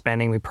with their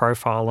spending, we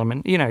profile them,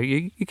 and,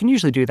 you can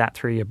usually do that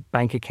through your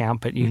bank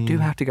account, but you do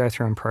have to go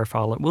through and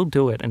profile it. We'll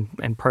do it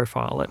and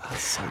profile it.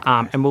 So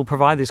and we'll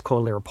provide these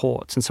quarterly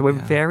reports. And so we're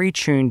very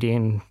tuned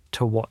in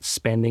to what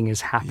spending is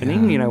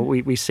happening.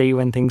 We see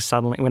when things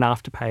suddenly, when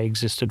Afterpay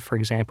existed, for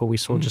example, we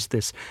saw just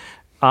this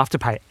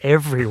Afterpay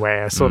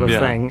everywhere sort of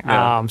thing.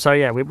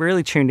 We're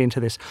really tuned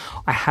into this.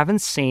 I haven't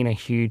seen a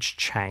huge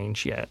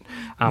change yet.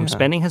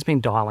 Spending has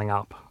been dialing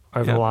up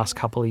over the last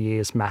couple of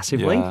years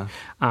massively.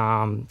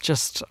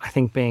 Just, I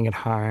think, being at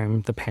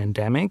home, the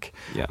pandemic,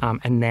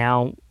 and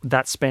now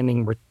that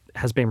spending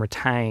has been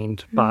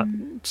retained, but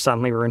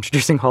suddenly we're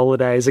introducing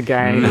holidays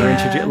again.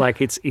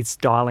 It's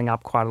dialing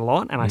up quite a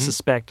lot, and I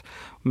suspect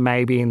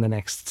maybe in the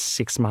next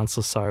 6 months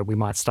or so we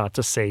might start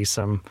to see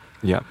some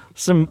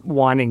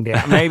winding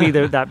down. Maybe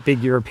that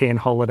big European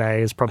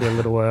holiday is probably a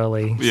little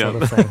early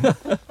sort of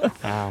thing.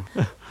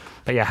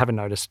 But I haven't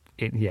noticed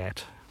it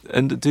yet.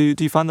 And do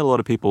you find that a lot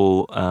of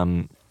people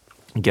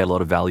get a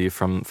lot of value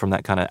from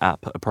that kind of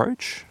app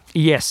approach?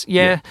 Yes,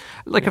 a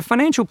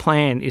financial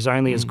plan is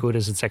only as good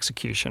as its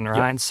execution,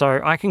 right? So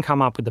I can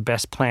come up with the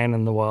best plan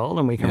in the world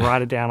and we can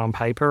write it down on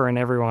paper and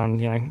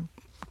everyone,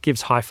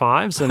 gives high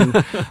fives,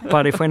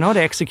 but if we're not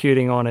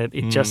executing on it,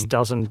 it just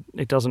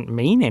doesn't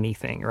mean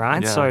anything,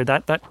 right? So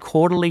that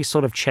quarterly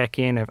sort of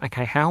check-in of,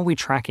 okay, how are we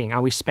tracking?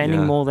 Are we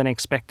spending more than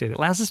expected? It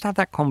allows us to have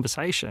that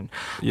conversation.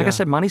 Like I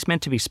said, money's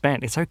meant to be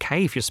spent. It's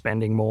okay if you're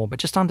spending more, but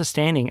just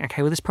understanding,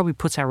 okay, well, this probably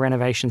puts our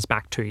renovations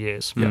back 2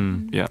 years.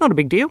 Not a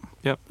big deal.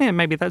 Yeah,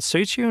 maybe that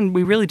suits you. And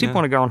we really did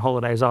want to go on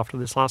holidays after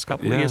this last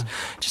couple of years.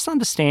 Just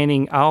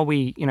understanding, are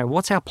we,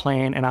 what's our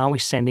plan, and are we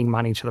sending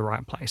money to the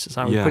right places?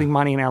 Are we putting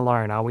money in our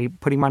loan? Are we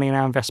putting money in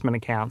our investment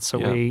accounts? Are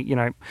we,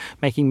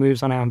 making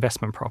moves on our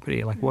investment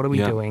property? Like, what are we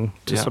doing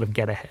to sort of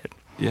get ahead?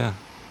 Yeah.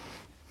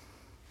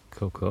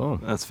 Cool.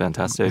 That's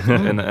fantastic.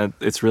 And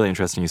it's really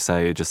interesting you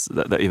say just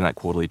that even that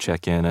quarterly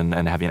check-in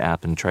and having an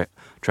app and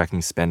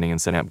tracking spending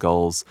and setting up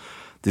goals.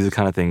 These are the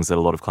kind of things that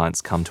a lot of clients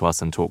come to us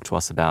and talk to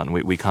us about, and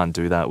we can't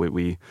do that.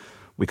 We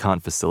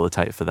can't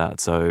facilitate for that.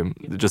 So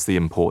just the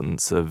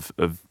importance of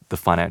the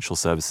financial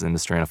services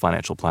industry and a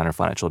financial planner, a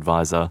financial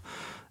advisor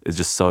is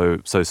just so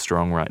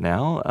strong right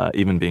now.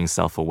 Even being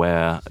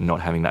self-aware, not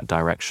having that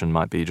direction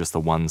might be just the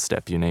one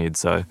step you need.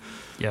 So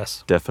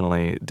yes,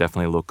 definitely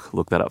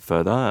look that up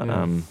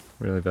further.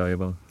 Really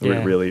valuable.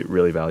 Really,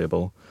 really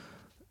valuable.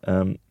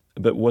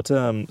 But what?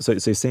 So you're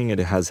seeing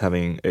it's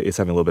having a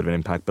little bit of an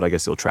impact, but I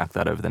guess you'll track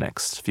that over the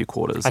next few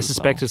quarters. I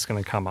suspect it's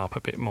going to come up a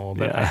bit more,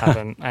 but I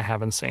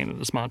haven't seen it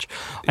as much.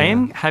 I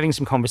am having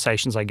some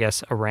conversations, I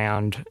guess,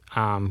 around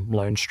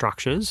loan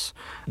structures,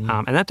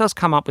 and that does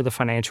come up with a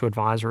financial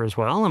advisor as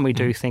well. And we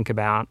do think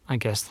about, I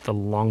guess, the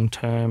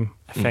long-term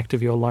effect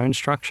of your loan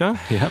structure.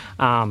 Yep.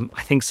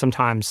 I think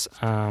sometimes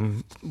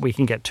we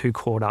can get too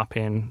caught up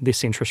in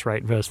this interest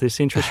rate versus this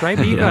interest rate,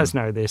 but you guys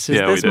know this.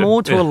 There's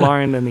more to a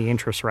loan than the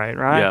interest rate,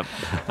 right? Yep.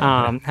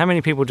 How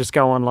many people just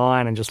go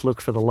online and just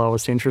look for the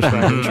lowest interest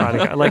rate and try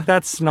to go? Like,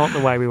 that's not the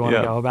way we want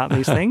to go about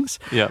these things.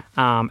 Yep.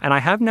 And I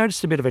have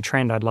noticed a bit of a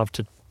trend I'd love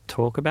to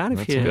talk about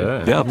if you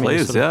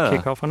please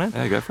kick off on it.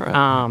 Yeah, go for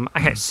it.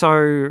 Okay,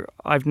 so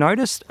I've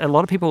noticed a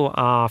lot of people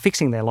are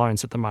fixing their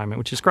loans at the moment,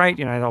 which is great.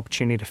 The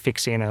opportunity to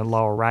fix in a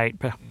lower rate,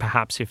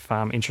 perhaps if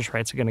interest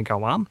rates are going to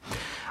go up.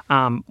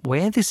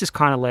 Where this is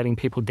kind of letting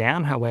people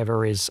down,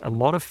 however, is a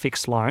lot of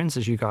fixed loans,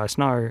 as you guys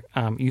know,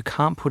 you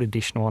can't put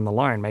additional on the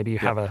loan. Maybe you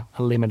have a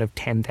limit of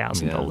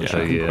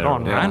 $10,000 you can put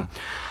on, right?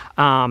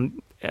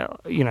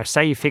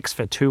 Say you fix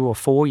for 2 or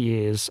 4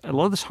 years, a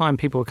lot of the time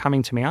people are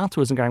coming to me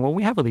afterwards and going, well,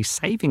 we have all these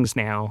savings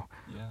now.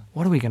 Yeah.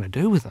 What are we going to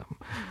do with them?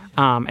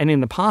 And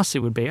in the past, it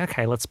would be,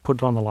 okay, let's put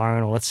it on the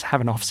loan or let's have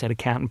an offset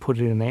account and put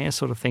it in there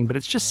sort of thing. But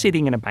it's just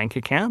sitting in a bank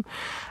account.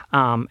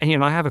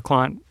 And I have a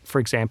client, for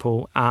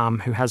example,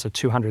 who has a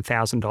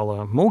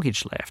 $200,000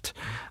 mortgage left.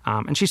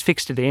 And she's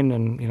fixed it in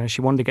and,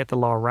 she wanted to get the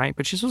lower rate,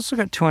 but she's also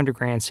got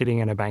 $200,000 sitting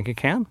in a bank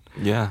account.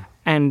 Yeah.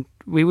 And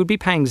we would be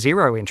paying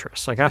zero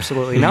interest, like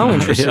absolutely no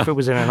interest if it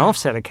was in an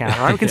offset account,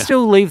 right? We can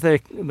still leave the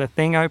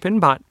thing open,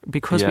 but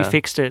because we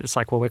fixed it, it's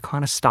like, well, we're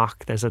kind of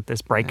stuck. There's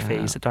break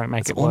fees that don't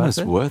make it worth it. It's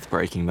almost worth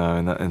breaking, though,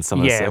 in some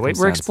of the circumstances.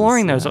 We're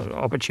exploring those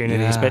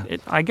opportunities, but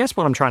I guess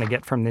what I'm trying to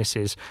get from this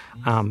is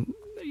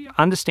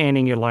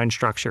understanding your loan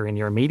structure and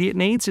your immediate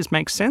needs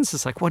makes sense.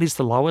 It's like, what is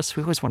the lowest?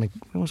 We always want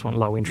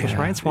low interest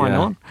rates. Why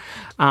not?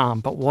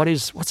 But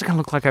what's it going to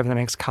look like over the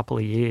next couple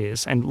of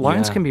years? And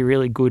loans can be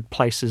really good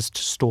places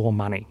to store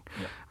money.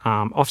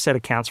 Yeah. Offset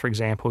accounts, for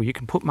example, you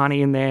can put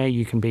money in there.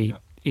 You can be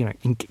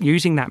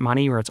using that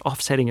money where it's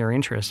offsetting your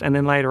interest. And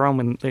then later on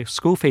when the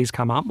school fees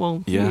come up,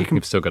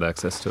 you've still got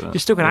access to it.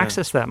 You've still got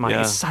access to that money.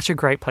 It's such a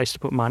great place to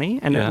put money.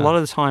 And a lot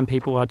of the time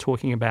people are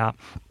talking about,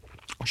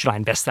 should I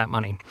invest that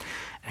money?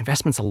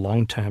 Investment's a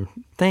long-term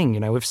thing.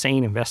 We've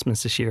seen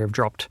investments this year have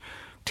dropped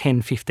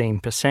 10,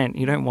 15%.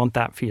 You don't want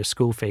that for your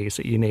school fees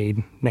that you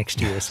need next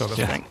year sort of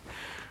thing.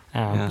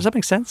 Does that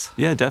make sense?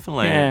 Yeah,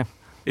 definitely. Yeah.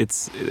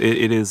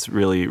 It is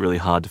really, really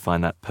hard to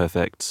find that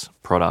perfect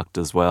product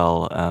as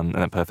well and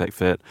that perfect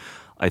fit.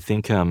 I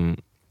think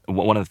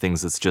one of the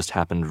things that's just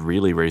happened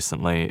really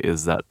recently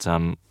is that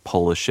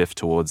polar shift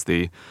towards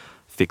the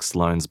fixed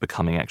loans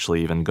becoming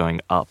actually even going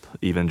up,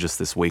 even just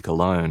this week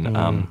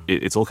alone.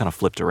 It's all kind of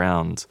flipped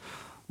around.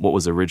 What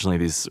was originally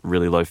these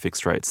really low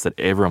fixed rates that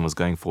everyone was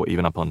going for,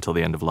 even up until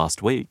the end of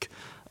last week,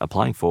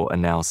 applying for, are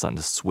now starting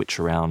to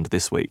switch around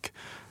this week.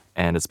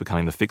 And it's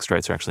becoming, the fixed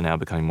rates are actually now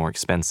becoming more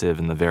expensive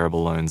and the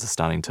variable loans are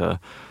starting to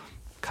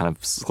kind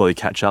of slowly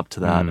catch up to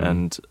that.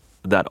 And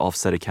that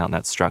offset account,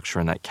 that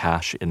structure and that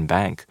cash in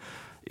bank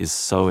is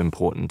so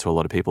important to a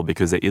lot of people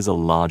because there is a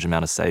large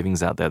amount of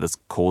savings out there that's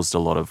caused a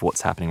lot of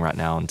what's happening right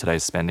now in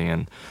today's spending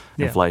and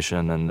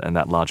inflation and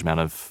that large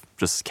amount of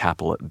just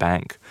capital at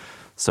bank.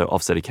 So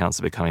offset accounts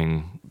are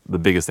becoming the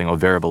biggest thing, or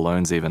variable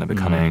loans even are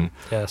becoming,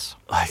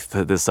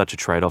 there's such a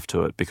trade-off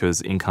to it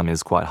because income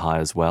is quite high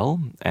as well.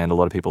 And a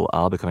lot of people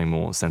are becoming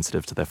more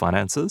sensitive to their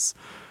finances,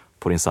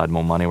 putting aside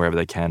more money wherever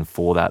they can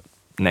for that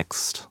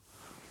next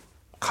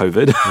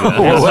COVID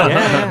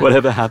or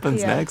whatever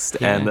happens next.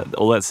 Yeah. And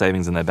all that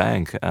savings in their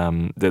bank,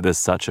 there's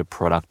such a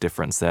product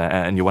difference there.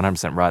 And you're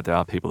 100% right. There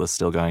are people that are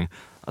still going,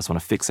 I just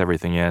want to fix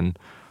everything in,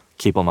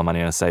 keep all my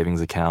money in a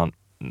savings account.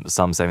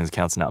 Some savings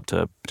accounts now up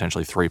to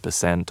potentially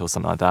 3% or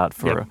something like that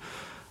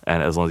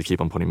and as long as you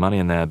keep on putting money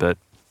in there. But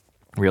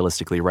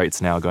realistically,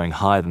 rates now are going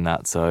higher than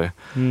that. So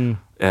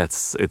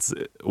it's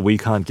we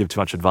can't give too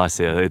much advice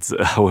here.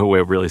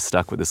 We're really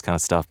stuck with this kind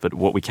of stuff. But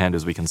what we can do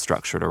is we can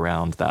structure it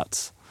around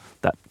that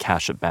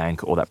cash at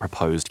bank or that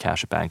proposed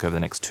cash at bank over the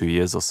next 2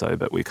 years or so.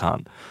 But we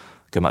can't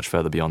go much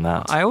further beyond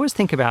that. I always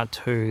think about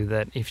too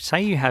that if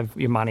say you have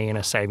your money in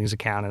a savings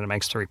account and it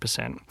makes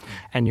 3%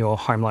 and your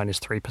home loan is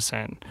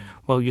 3%,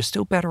 well, you're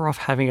still better off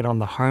having it on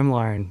the home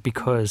loan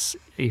because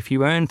if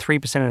you earn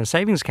 3% in a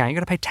savings account, you've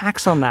got to pay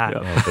tax on that,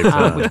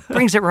 which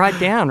brings it right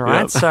down,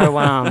 right? Yep.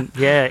 So,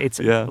 it's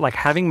like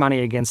having money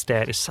against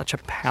debt is such a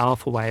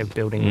powerful way of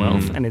building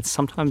wealth and it's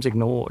sometimes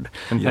ignored.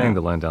 And paying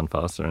the loan down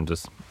faster and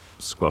just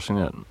squashing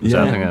it,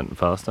 zapping it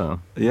faster.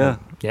 Yeah.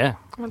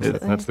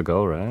 That's the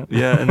goal, right?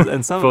 Yeah,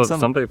 and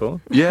some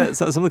people. Yeah,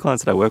 some of the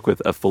clients that I work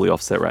with are fully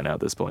offset right now at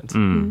this point.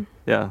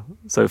 Yeah,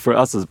 so for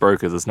us as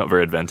brokers, it's not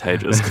very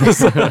advantageous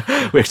because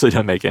we actually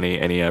don't make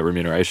any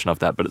remuneration off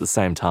that. But at the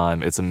same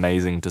time, it's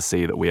amazing to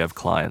see that we have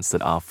clients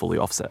that are fully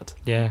offset.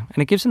 Yeah,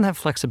 and it gives them that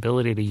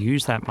flexibility to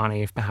use that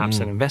money if perhaps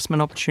an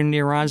investment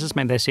opportunity arises.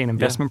 Maybe they see an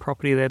investment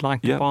property they'd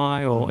like to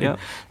buy, or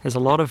there's a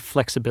lot of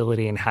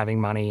flexibility in having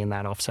money in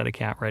that offset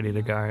account ready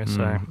to go.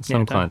 So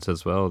some clients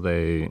as well,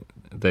 they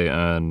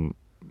earn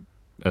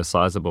a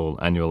sizable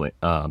annual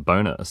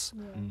bonus,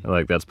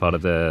 like that's part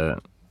of their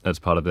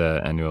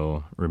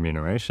annual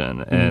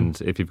remuneration.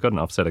 And if you've got an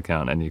offset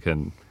account and you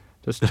can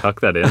just chuck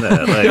that in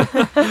there, like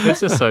it's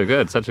just so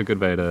good. Such a good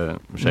way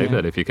to shape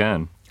it if you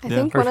can. I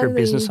think or if you're a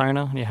business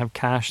owner and you have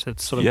cash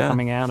that's sort of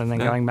coming out and then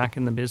going back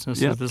in the business,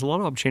 there's a lot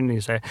of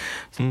opportunities there.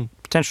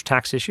 Potential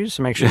tax issues,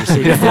 so make sure you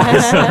see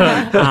advice.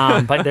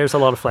 But there's a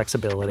lot of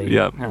flexibility.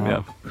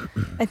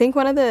 I think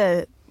one of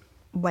the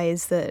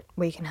ways that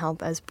we can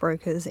help as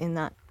brokers in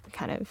that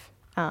kind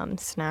of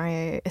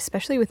scenario,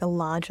 especially with a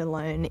larger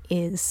loan,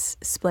 is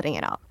splitting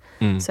it up.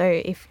 So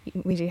if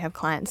we do have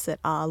clients that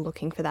are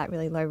looking for that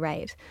really low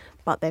rate,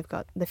 but they've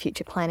got the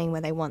future planning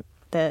where they want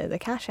the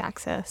cash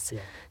access,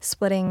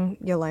 splitting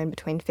your loan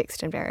between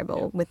fixed and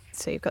variable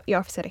so you've got your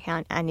offset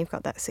account and you've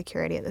got that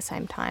security at the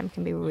same time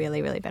can be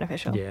really, really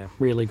beneficial. Yeah,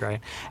 really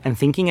great. And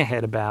thinking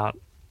ahead about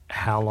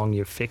how long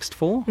you're fixed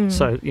for.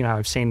 So,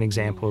 I've seen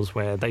examples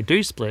where they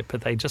do split,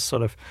 but they just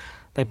sort of,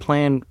 they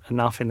plan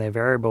enough in their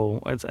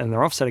variable and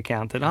their offset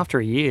account that after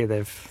a year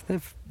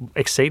they've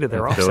exceeded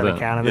their offset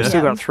account and they've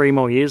still got 3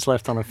 more years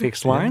left on a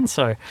fixed loan.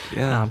 So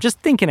just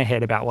thinking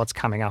ahead about what's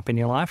coming up in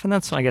your life. And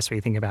that's, I guess, what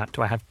you think about,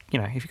 do I have,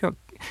 if you're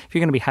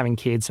going to be having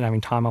kids and having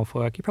time off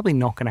work, you're probably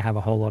not going to have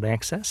a whole lot of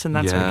excess, and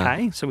that's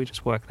okay. So we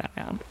just work that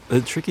out.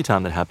 The tricky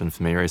time that happened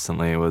for me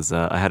recently was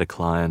I had a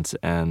client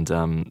and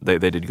they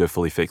did go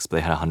fully fixed, but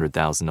they had a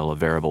 $100,000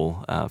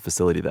 variable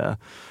facility there.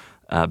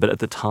 But at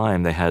the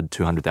time, they had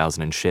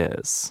 $200,000 in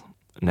shares.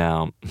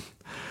 Now,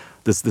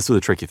 this was a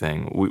tricky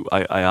thing.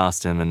 I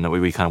asked him, and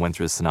we kind of went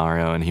through a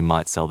scenario, and he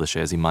might sell the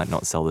shares, he might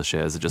not sell the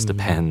shares. It just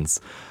depends.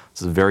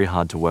 So it's very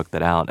hard to work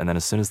that out. And then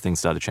as soon as things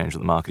started to change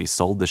with the market, he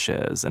sold the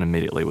shares and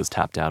immediately was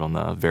tapped out on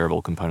the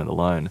variable component of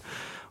the loan,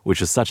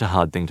 which is such a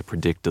hard thing to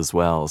predict as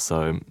well.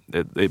 So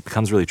it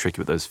becomes really tricky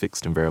with those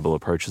fixed and variable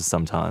approaches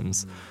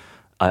sometimes.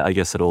 I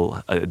guess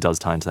it does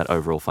tie into that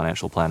overall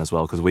financial plan as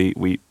well, because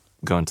we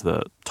go into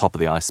the top of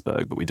the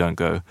iceberg, but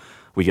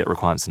we get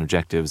requirements and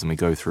objectives and we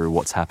go through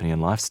what's happening in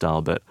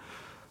lifestyle, but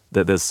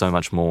there's so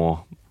much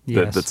more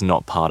that's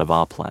not part of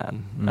our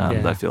plan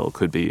that I feel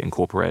could be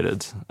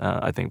incorporated.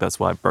 I think that's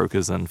why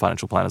brokers and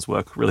financial planners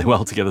work really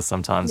well together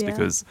sometimes,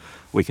 because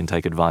we can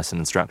take advice and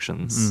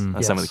instructions,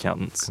 same with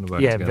accountants.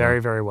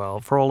 Very, very well.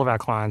 For all of our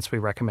clients, we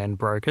recommend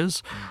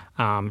brokers,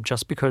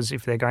 just because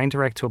if they're going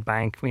direct to a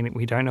bank,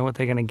 we don't know what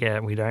they're going to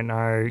get. We don't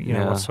know,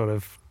 what sort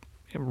of,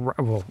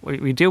 well,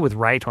 we deal with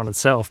rate on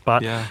itself,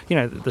 but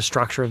the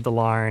structure of the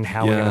loan,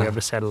 how we're going to be able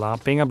to set it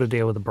up, being able to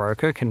deal with a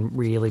broker can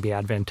really be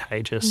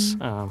advantageous.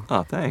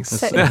 Thanks.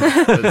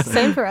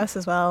 Same for us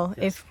as well.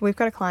 If we've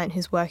got a client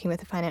who's working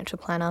with a financial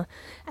planner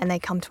and they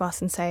come to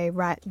us and say,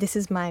 right, this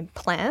is my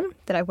plan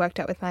that I've worked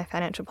out with my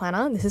financial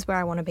planner, this is where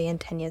I want to be in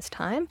 10 years'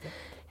 time.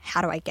 How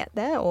do I get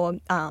there?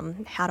 Or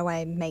how do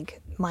I make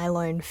my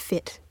loan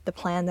fit the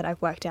plan that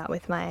I've worked out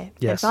with my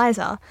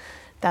advisor?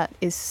 That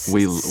is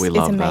we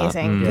love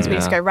amazing, because we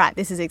just go, right,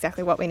 this is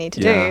exactly what we need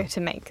to do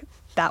to make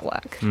that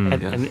work.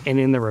 And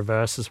in the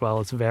reverse as well,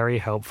 it's very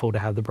helpful to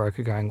have the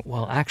broker going,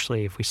 well,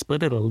 actually, if we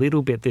split it a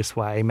little bit this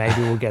way, maybe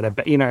we'll get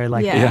you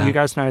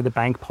guys know the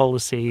bank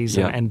policies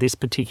and this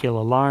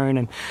particular loan,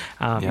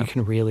 and you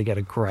can really get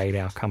a great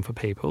outcome for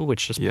people,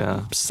 which just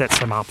sets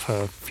them up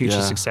for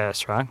future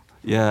success, right?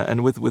 Yeah,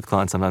 and with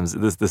clients, sometimes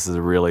this is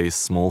a really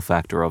small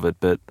factor of it,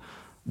 but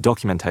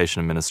documentation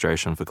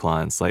administration for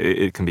clients, like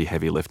it can be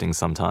heavy lifting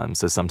sometimes.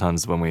 So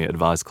sometimes when we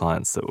advise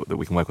clients that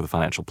we can work with a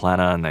financial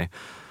planner and they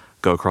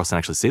go across and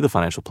actually see the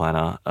financial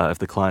planner, if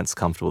the client's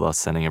comfortable with us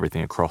sending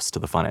everything across to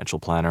the financial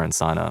planner and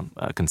sign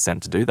a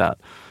consent to do that,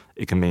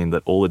 it can mean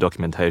that all the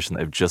documentation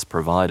they've just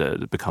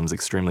provided becomes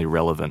extremely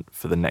relevant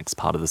for the next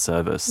part of the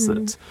service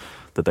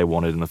that they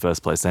wanted in the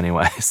first place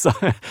anyway. So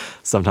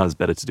sometimes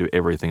better to do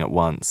everything at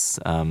once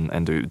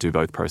and do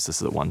both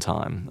processes at one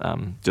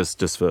time,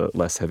 just for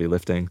less heavy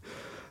lifting.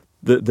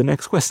 The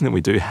next question that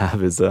we do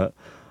have is, I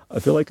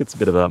feel like it's a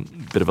bit of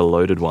a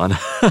loaded one,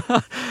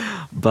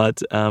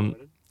 but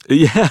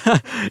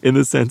in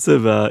the sense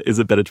of, is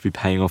it better to be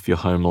paying off your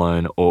home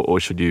loan or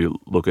should you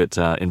look at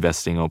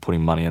investing or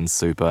putting money in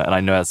super? And I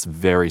know that's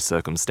very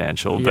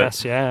circumstantial.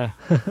 Yes,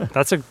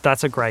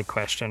 that's a great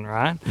question,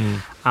 right?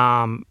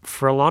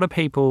 For a lot of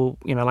people,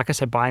 like I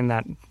said, buying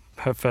that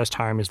first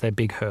home is their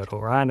big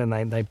hurdle, right?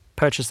 And they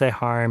purchase their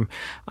home.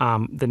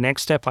 The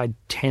next step I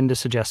tend to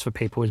suggest for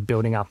people is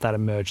building up that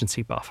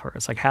emergency buffer.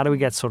 It's like, how do we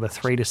get sort of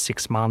 3 to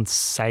 6 months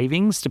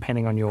savings,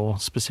 depending on your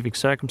specific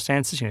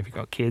circumstances? If you've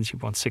got kids, you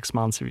want 6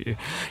 months. If you're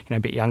a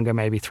bit younger,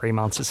 maybe 3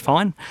 months is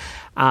fine.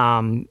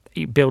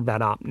 You build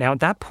that up. Now,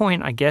 at that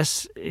point, I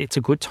guess it's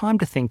a good time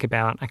to think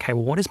about, okay,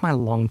 well, what is my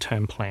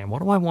long-term plan?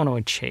 What do I want to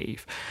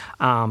achieve?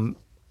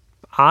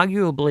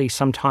 Arguably,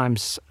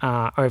 sometimes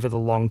over the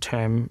long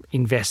term,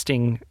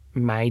 investing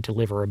may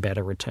deliver a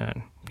better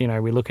return.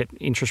 We look at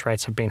interest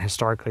rates have been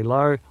historically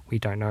low. We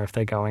don't know if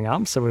they're going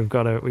up, so we've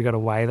got to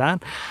weigh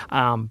that.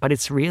 But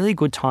it's really a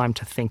good time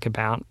to think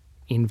about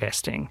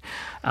investing.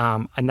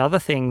 Another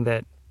thing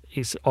that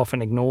is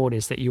often ignored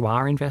is that you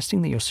are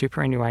investing, that your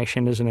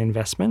superannuation is an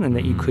investment, and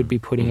that you could be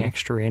putting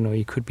extra in, or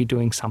you could be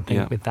doing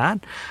something with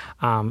that.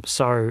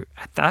 So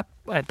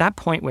at that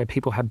point where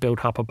people have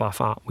built up a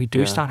buffer, we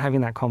do start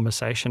having that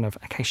conversation of,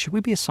 okay, should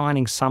we be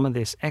assigning some of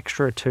this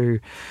extra to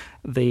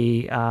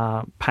the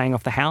paying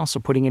off the house or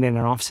putting it in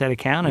an offset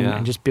account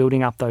and just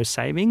building up those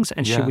savings?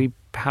 And should we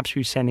perhaps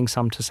be sending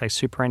some to, say,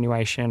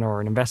 superannuation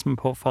or an investment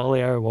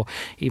portfolio, or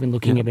even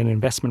looking at an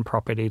investment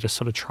property to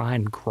sort of try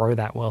and grow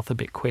that wealth a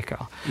bit quicker?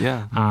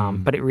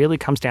 But it really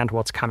comes down to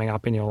what's coming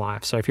up in your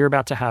life. So if you're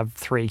about to have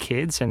 3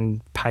 kids and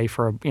pay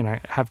for,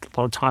 have a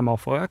lot of time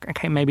off work,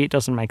 okay, maybe it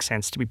doesn't make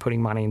sense to be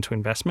putting money into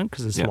investment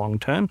because it's long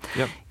term.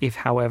 If,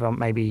 however,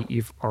 maybe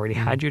you've already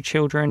had your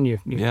children,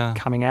 you're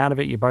coming out of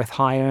it, you're both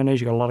high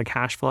earners, you've got a lot of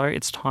cash flow,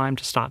 it's time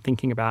to start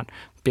thinking about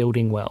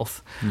building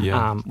wealth,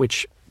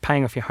 which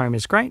paying off your home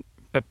is great.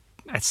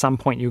 At some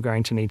point, you're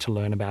going to need to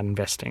learn about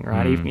investing,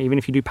 right? Even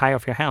if you do pay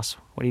off your house,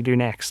 what do you do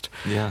next?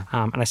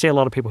 And I see a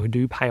lot of people who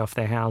do pay off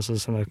their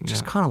houses and are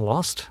just kind of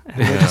lost.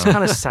 And they're just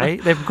kind of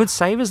they're good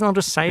savers and they'll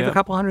just save a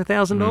couple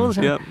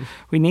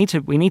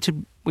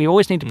 $100,000. We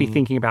always need to be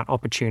thinking about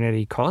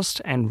opportunity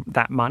cost and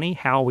that money.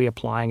 How are we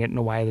applying it in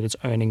a way that it's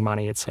earning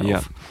money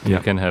itself? You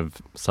can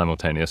have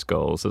simultaneous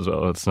goals as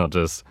well. It's not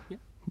just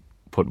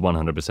put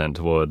 100%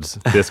 towards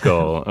this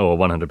goal or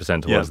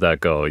 100% towards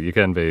that goal. You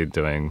can be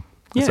doing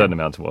a certain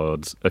amount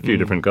towards a few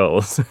different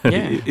goals.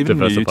 Even in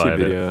the YouTube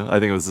video, I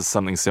think it was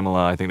something similar.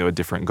 I think there were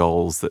different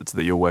goals that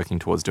you're working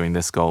towards, doing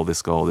this goal,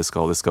 this goal, this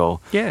goal, this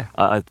goal.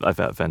 I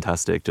found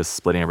fantastic just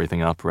splitting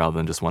everything up rather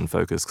than just one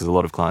focus, because a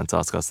lot of clients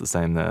ask us the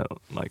same. They're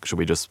like, should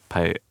we just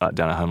pay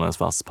down our home loan as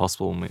fast as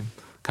possible? And we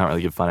can't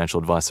really give financial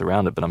advice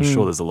around it, but I'm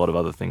sure there's a lot of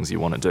other things you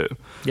want to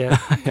do.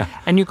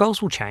 And your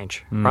goals will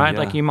change, right?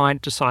 Like you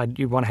might decide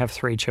you want to have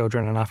 3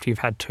 children, and after you've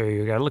had 2,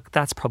 you go, look,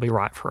 that's probably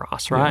right for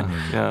us, right?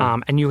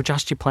 And you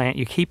adjust your plan,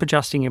 you keep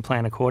adjusting your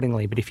plan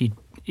accordingly. But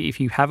if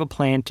you have a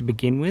plan to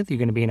begin with, you're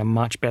going to be in a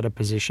much better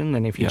position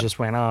than if you just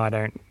went, I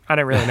don't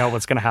really know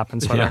what's going to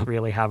happen, so I don't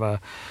really have a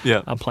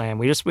plan.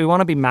 We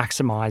want to be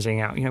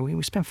maximizing our,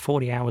 we spend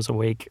 40 hours a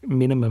week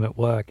minimum at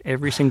work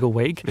every single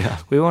week.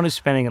 We want to be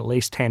spending at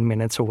least 10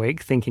 minutes a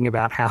week thinking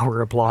about how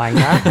we're applying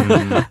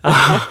that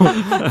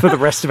for the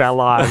rest of our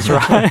lives,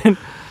 right?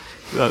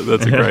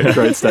 That's a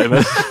great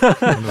statement. I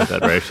don't know what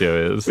that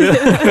ratio is.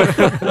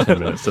 10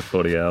 minutes to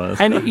 40 hours.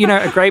 And,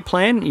 a great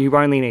plan, you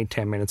only need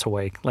 10 minutes a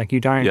week. Like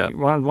you don't,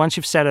 once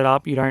you've set it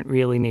up, you don't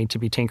really need to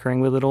be tinkering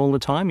with it all the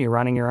time. You're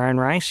running your own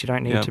race. You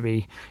don't need to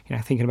be,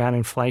 thinking about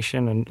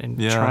inflation and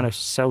trying to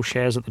sell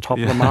shares at the top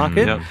of the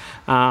market.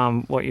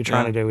 What you're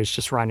trying to do is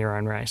just run your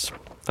own race.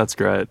 That's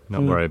great.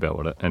 Not worry about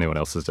what anyone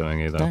else is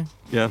doing either.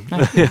 No.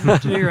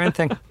 Do your own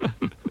thing.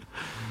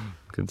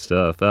 Good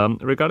stuff.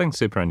 Regarding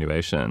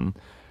superannuation,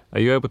 are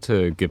you able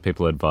to give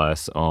people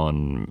advice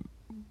on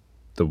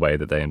the way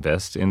that they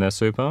invest in their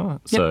super?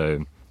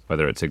 So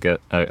whether it's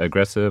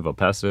aggressive or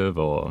passive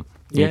or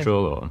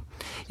neutral or...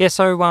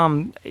 So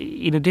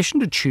in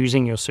addition to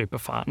choosing your super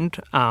fund,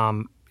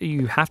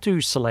 you have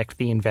to select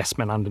the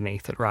investment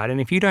underneath it, right?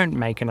 And if you don't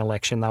make an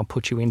election, they'll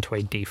put you into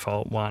a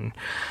default one.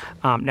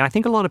 Now, I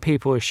think a lot of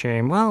people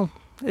assume,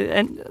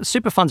 and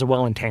super funds are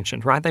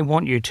well-intentioned, right? They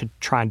want you to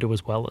try and do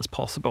as well as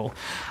possible.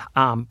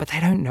 But they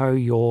don't know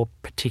your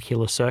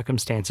particular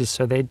circumstances,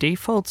 so their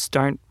defaults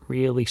don't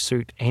really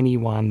suit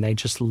anyone. They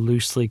just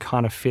loosely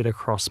kind of fit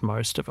across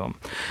most of them.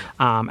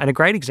 And a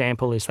great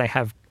example is they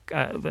have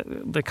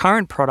the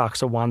current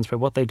products are ones where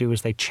what they do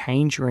is they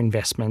change your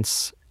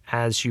investments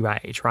as you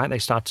age, right? They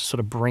start to sort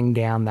of bring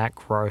down that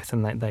growth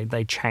and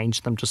they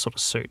change them to sort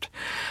of suit.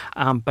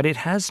 But it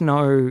has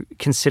no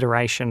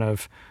consideration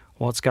of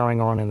what's going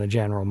on in the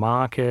general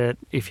market.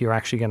 If you're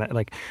actually going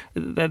to,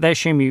 they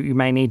assume you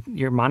may need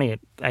your money at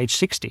age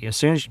 60. As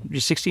soon as you're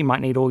 60, you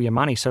might need all your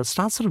money. So it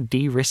starts sort of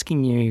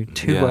de-risking you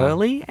too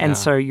early. And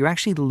so you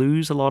actually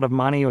lose a lot of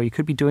money, or you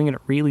could be doing it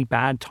at really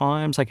bad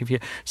times. Like if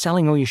you're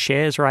selling all your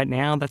shares right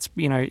now, that's,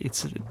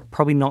 it's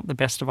probably not the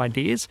best of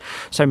ideas.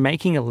 So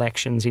making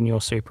elections in your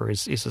super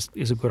is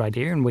a good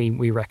idea. And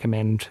we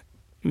recommend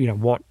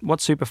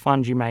what super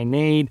fund you may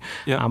need,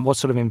 what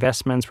sort of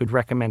investments. We'd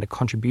recommend a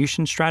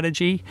contribution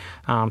strategy.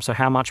 So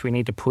how much we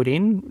need to put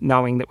in,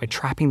 knowing that we're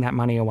trapping that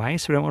money away.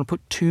 So we don't want to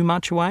put too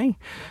much away.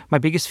 My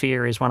biggest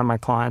fear is one of my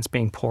clients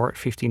being poor at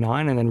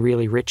 59 and then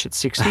really rich at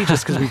 60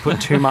 just because we put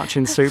too much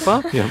in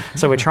super.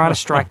 So we're trying to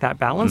strike that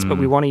balance, but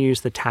we want to use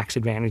the tax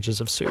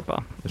advantages of super.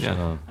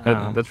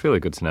 That's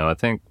really good to know. I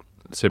think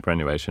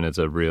superannuation is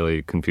a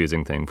really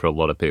confusing thing for a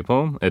lot of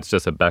people. It's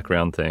just a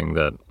background thing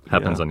that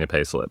happens on your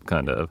payslip,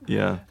 kind of.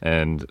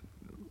 And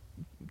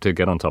to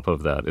get on top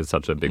of that is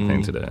such a big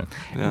thing to do.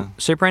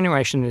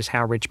 Superannuation is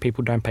how rich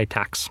people don't pay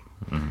tax.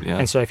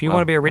 And so if you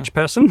want to be a rich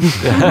person,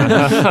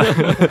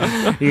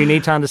 you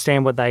need to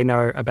understand what they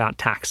know about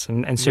tax.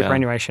 And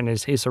superannuation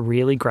is a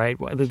really great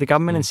way. The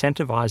government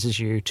incentivizes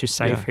you to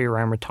save for your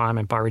own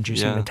retirement by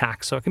reducing the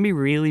tax. So it can be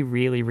really,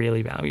 really,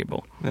 really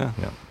valuable.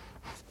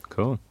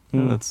 Cool.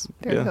 That's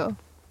very cool.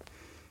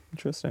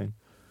 Interesting.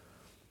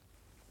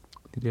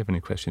 Did you have any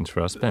questions for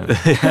us, Ben?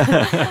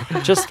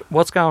 Just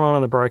what's going on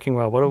in the broking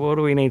world? What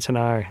do we need to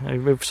know?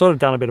 We've sort of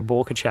done a bit of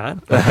Borka chat.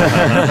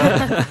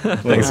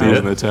 Thanks for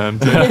using the term.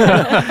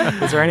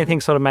 Is there anything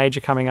sort of major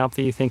coming up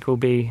that you think will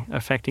be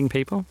affecting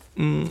people?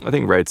 I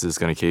think rates is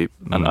going to keep,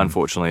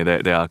 unfortunately,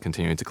 they are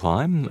continuing to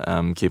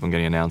climb. Keep on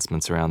getting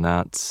announcements around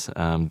that.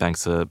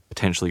 Banks are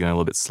potentially going a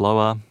little bit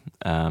slower.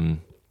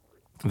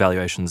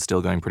 Valuations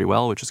still going pretty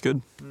well, which is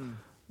good.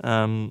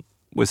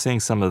 We're seeing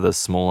some of the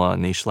smaller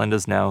niche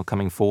lenders now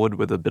coming forward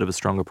with a bit of a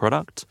stronger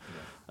product.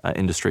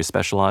 Industry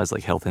specialised,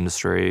 like health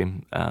industry,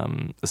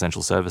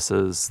 essential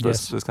services,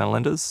 those kind of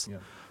lenders,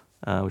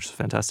 which is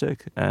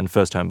fantastic. And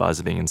first home buyers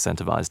are being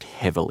incentivised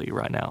heavily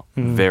right now,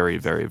 very,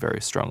 very, very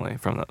strongly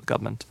from the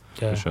government.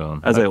 For sure.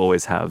 As they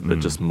always have, but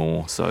just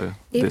more so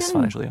this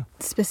financial year.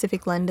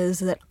 Specific lenders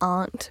that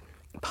aren't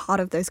part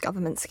of those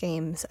government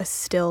schemes are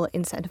still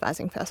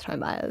incentivising first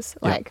home buyers.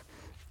 Like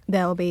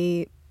there'll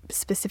be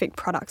specific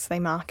products they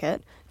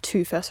market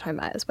to first home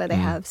buyers where they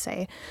have,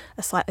 say,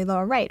 a slightly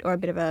lower rate or a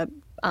bit of a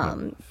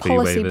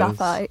policy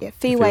buffer,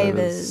 fee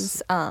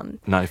waivers.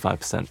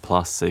 95%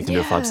 plus, so you can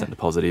do a 5%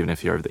 deposit even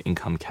if you're over the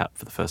income cap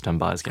for the first home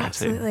buyers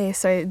guarantee. Absolutely.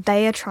 So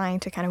they are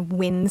trying to kind of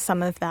win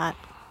some of that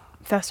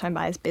first home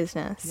buyers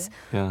business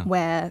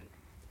where,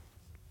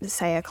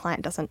 say, a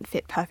client doesn't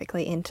fit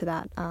perfectly into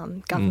that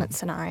government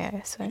scenario.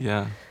 So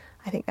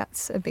I think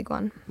that's a big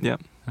one. Yeah.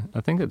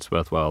 I think it's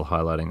worthwhile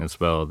highlighting as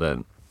well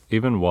that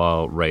even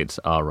while rates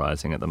are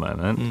rising at the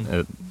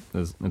moment,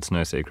 it's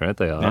no secret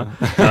they are.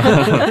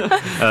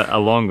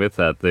 Along with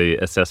that, the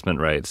assessment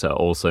rates are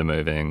also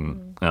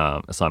moving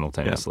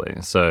simultaneously.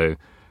 So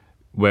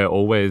we're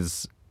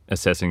always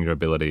assessing your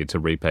ability to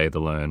repay the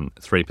loan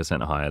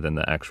 3% higher than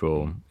the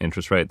actual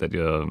interest rate that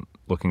you're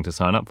looking to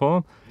sign up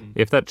for.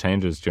 If that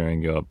changes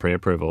during your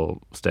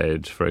pre-approval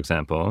stage, for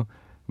example,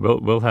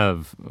 we'll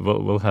have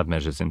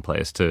measures in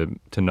place to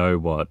know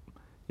what,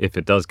 if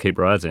it does keep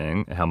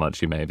rising, how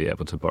much you may be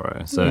able to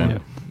borrow. So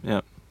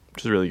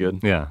which is really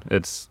good. Yeah,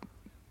 it's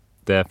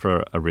there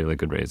for a really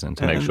good reason,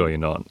 to make sure you're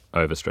not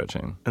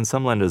overstretching. And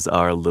some lenders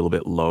are a little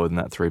bit lower than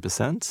that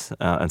 3%,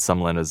 and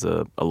some lenders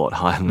are a lot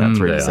higher than that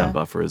 3%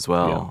 buffer as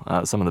well.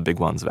 Some of the big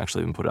ones have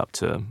actually been put up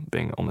to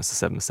being almost a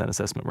 7%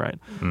 assessment rate.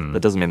 That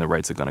doesn't mean the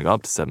rates are going to go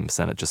up to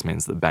 7%. It just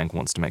means the bank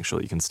wants to make sure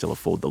that you can still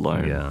afford the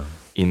loan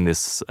in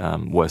this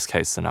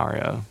worst-case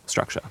scenario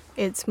structure.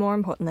 It's more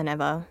important than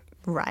ever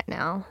right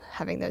now,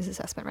 having those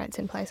assessment rates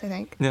in place, I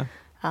think. Yeah.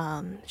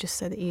 Just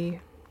so that you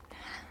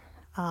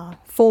are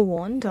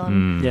forewarned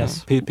on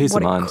peace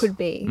what of mind. It could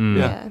be.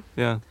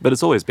 Yeah. But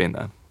it's always been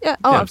there. Yeah.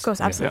 Oh, of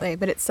course, absolutely.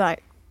 But it's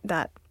like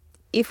that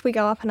if we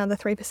go up another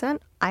 3%,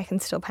 I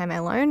can still pay my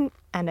loan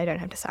and I don't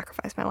have to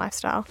sacrifice my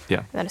lifestyle.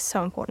 Yeah. That is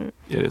so important.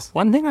 It is.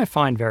 One thing I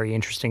find very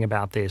interesting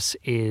about this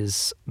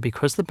is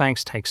because the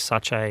banks take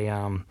such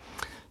a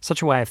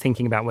way of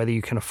thinking about whether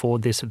you can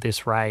afford this at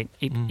this rate,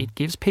 it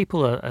gives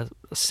people a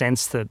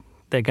sense that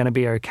they're going to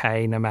be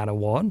okay no matter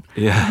what.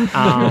 Yeah.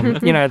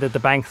 That the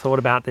bank thought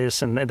about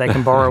this and they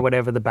can borrow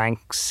whatever the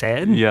bank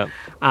said. Yeah.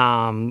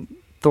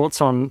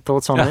 Thoughts on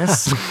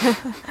this?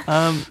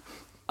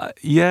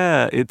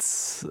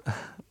 It's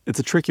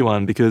a tricky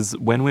one because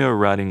when we were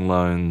writing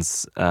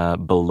loans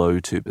below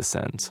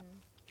 2%,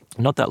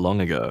 not that long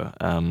ago,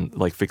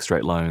 like fixed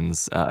rate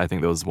loans, I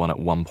think there was one at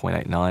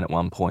 1.89 at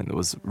one point that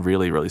was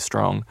really, really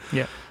strong.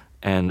 Yeah.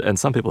 And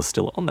some people are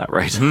still on that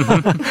rate,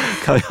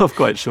 coming off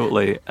quite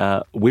shortly.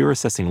 We were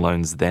assessing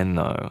loans then,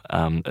 though,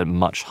 at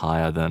much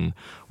higher than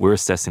we were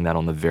assessing that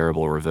on the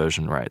variable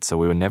reversion rate. So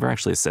we were never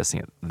actually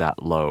assessing it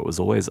that low. It was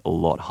always a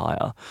lot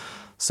higher.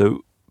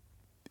 So,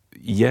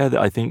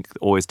 I think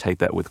always take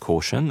that with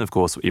caution, of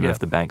course, even if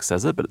the bank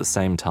says it. But at the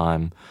same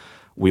time,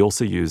 we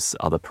also use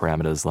other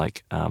parameters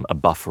like a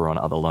buffer on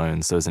other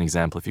loans. So as an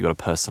example, if you've got a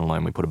personal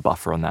loan, we put a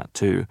buffer on that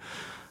too.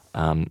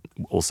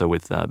 Also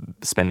with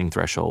spending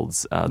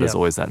thresholds, there's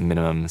always that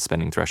minimum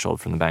spending threshold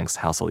from the bank's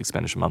household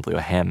expenditure monthly, or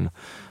HEM,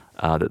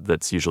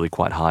 that's usually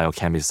quite high or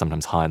can be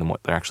sometimes higher than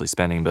what they're actually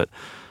spending. But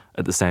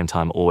at the same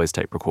time, always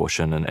take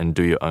precaution and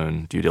do your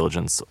own due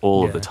diligence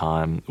all of the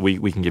time.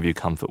 We can give you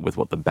comfort with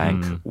what the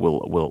bank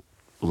will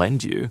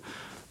lend you.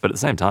 But at the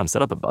same time,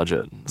 set up a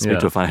budget. Speak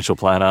to a financial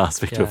planner,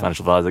 speak to a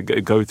financial advisor.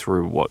 Go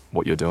through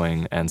what you're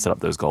doing and set up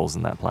those goals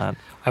in that plan.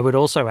 I would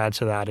also add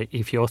to that,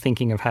 if you're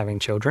thinking of having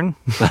children,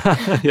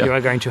 you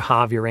are going to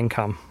halve your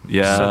income.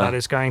 Yeah. So that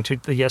is going to,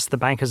 yes, the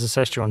bank has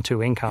assessed you on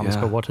two incomes,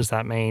 but what does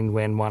that mean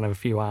when one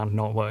of you are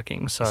not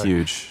working? So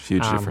huge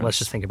difference. Let's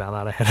just think about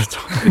that ahead of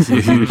time.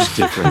 Huge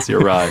difference.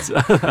 You're right.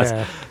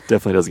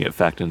 Definitely doesn't get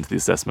factored into the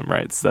assessment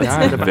rates.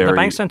 That's the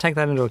banks don't take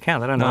that into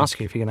account. They don't ask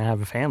you if you're going to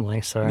have a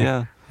family. So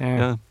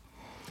yeah.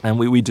 And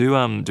we do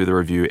the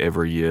review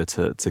every year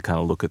to kind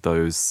of look at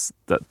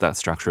that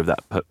structure of that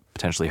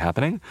potentially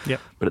happening. Yep.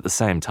 But at the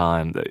same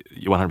time,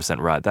 you're 100%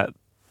 right.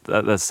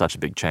 That's such a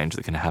big change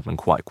that can happen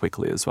quite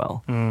quickly as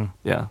well.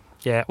 Yeah.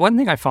 One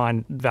thing I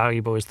find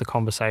valuable is the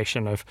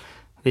conversation of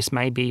this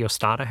may be your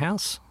starter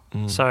house.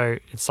 So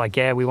it's like,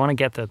 we want to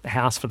get the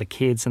house for the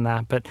kids and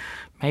that, but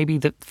maybe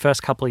the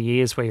first couple of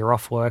years where you're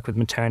off work with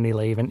maternity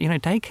leave and,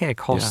 daycare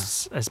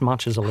costs as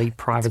much as elite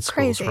private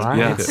schools, crazy. right?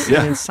 Yeah. It's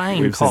an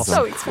insane cost.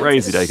 So expensive.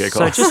 Crazy daycare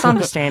costs. So just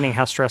understanding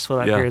how stressful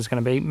that period is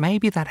going to be,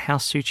 maybe that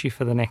house suits you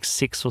for the next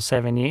 6 or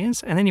 7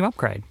 years and then you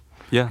upgrade.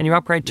 Yeah. And you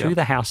upgrade to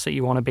the house that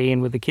you want to be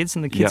in with the kids,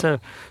 and the kids are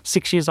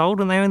 6 years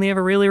old and they only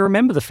ever really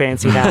remember the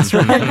fancy house,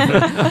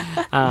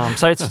 right?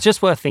 So it's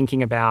just worth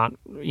thinking about,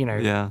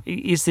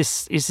 is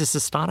this a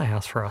starter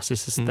house for us?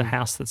 Is this the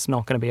house that's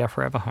not going to be our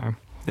forever home?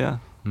 Yeah.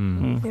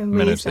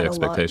 Manage the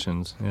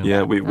expectations.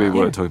 We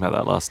were talking about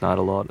that last night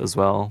a lot as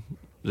well.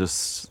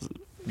 Just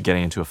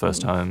getting into a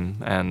first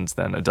home, and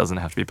then it doesn't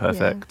have to be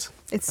perfect. Yeah.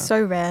 It's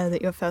so rare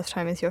that your first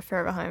home is your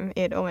forever home.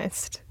 It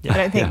almost, I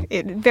don't think,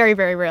 it very,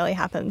 very rarely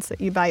happens that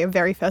you buy your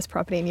very first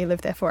property and you live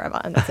there forever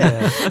and that's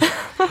it.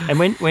 And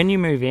when you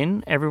move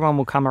in, everyone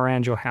will come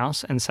around your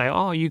house and say,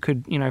 oh, you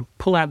could,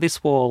 pull out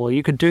this wall, or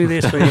you could do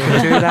this, or you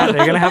could do that.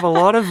 They're going to have a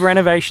lot of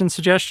renovation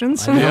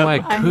suggestions. I know I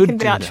could do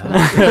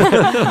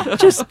that.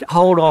 Just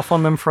hold off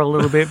on them for a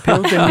little bit,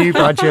 build a new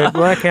budget,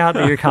 work out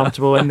that you're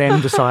comfortable, and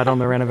then decide on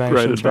the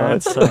renovations.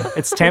 Right? So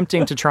it's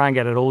tempting to try and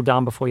get it all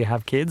done before you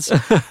have kids.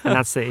 And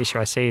that's the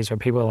issue I see, is when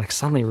people are like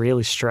suddenly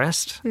really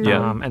stressed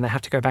and they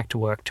have to go back to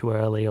work too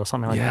early or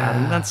something like that.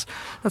 And that's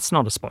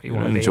not a spot you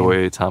want to be in.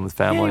 Enjoy time with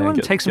family. You want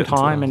to take some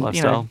time and,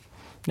 lifestyle.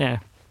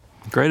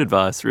 Great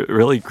advice.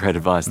 Really great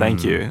advice.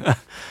 Thank you.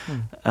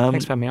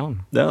 Thanks for having me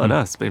on.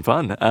 No, it's been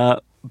fun.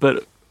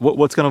 But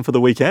what's going on for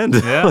the weekend?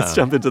 Yeah. Let's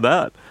jump into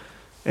that.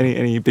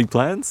 Any big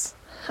plans?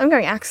 I'm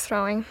going axe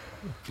throwing.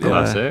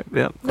 Classic.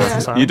 Yeah.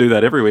 You do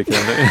that every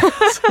weekend, don't you?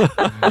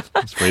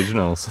 It's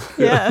regionals.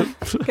 Yeah. I'm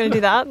going to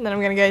do that, and then I'm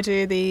going to go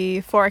do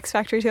the Forex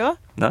Factory tour.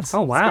 Nice.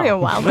 Oh, wow. It's going to be a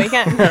wild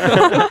weekend.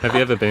 Have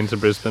you ever been to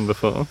Brisbane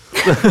before?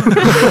 No,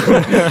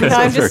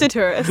 I'm just a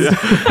tourist.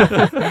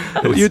 I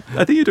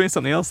think you're doing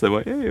something else though,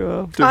 weren't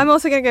you? I'm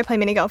also going to go play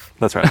mini golf.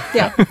 That's right.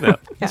 Yeah.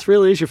 This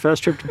really is your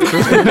first trip to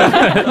Brisbane.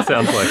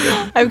 Sounds like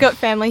it. I've got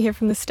family here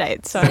from the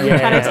States, so I'm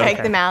trying to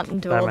take them out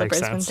and do That all the makes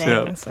Brisbane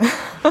sense. things.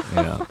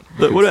 Yeah.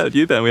 But what about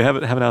you, Ben? We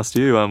haven't asked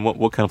you.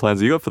 What kind of plans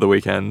have you got for the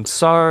weekend?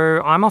 So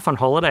I'm off on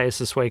holidays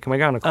this week, and we're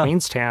going to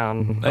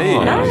Queenstown. Hey,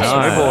 nice.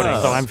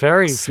 Snowboarding. So I'm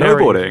very,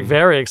 Snowboarding.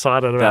 very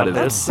excited about That is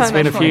this. so It's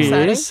been a much few more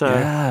years, so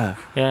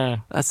Yeah,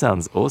 that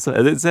sounds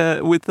awesome. It's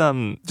with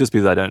just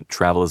because I don't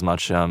travel as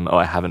much,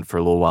 I haven't for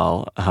a little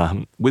while.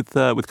 With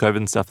COVID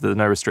and stuff, there's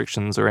no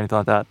restrictions or anything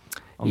like that.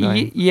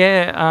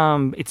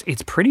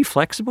 It's pretty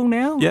flexible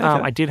now. Yeah,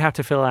 okay. I did have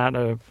to fill out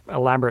a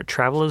elaborate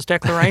traveller's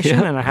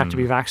declaration, and I have to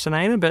be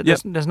vaccinated, but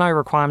there's no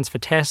requirements for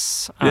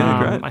tests.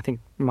 Great. I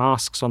think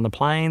masks on the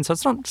plane, so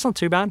it's not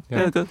too bad.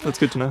 Yeah, that's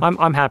good to know.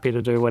 I'm happy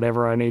to do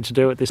whatever I need to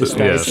do at this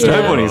stage.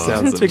 Snowboarding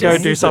sounds to go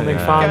do something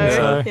fun.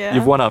 So. Yeah.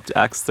 You've one-upped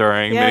axe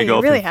throwing, mini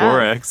golf, really and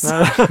Forex.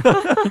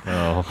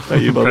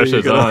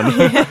 Pressure's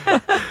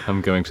on.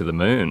 I'm going to the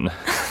moon.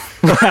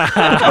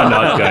 I'm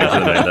not going to the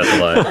moon, that's a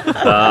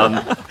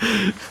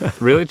lie.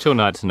 Really chill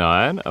night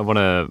tonight. I want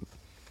to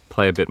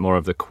play a bit more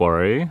of The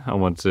Quarry. I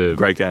want to...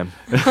 Great game.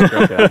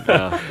 Great game.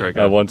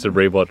 I want to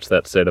rewatch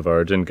that State of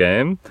Origin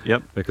game.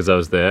 Yep. Because I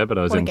was there, but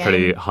I was in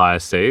pretty high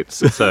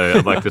seats. So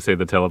I'd like to see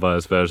the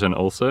televised version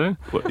also.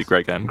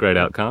 Great game. Great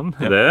outcome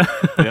there.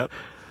 Yep.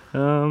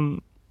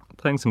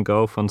 Playing some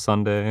golf on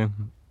Sunday.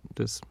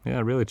 Just,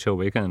 really chill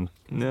weekend.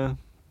 Yeah.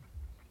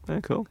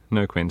 Yeah, cool.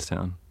 No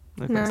Queenstown.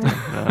 No.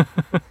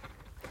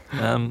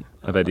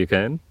 I bet you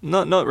can.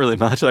 Not really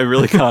much. I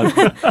really can't.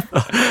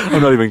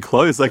 I'm not even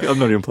close. I'm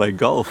not even playing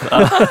golf.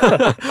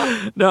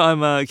 No,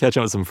 I'm catching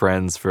up with some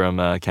friends from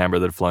Canberra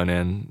that have flown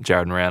in.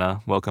 Jared and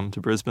Rihanna, welcome to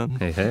Brisbane.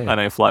 Hey. I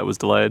know your flight was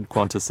delayed.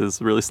 Qantas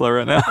is really slow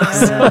right now.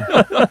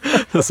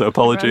 So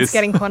apologies. Everyone's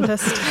getting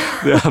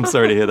Qantas. Yeah, I'm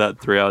sorry to hear that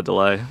 3-hour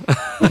delay.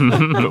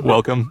 But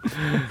welcome.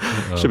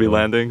 Should be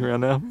landing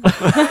around now.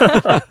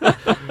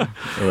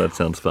 Well, that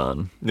sounds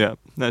fun. Yeah,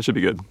 that should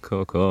be good.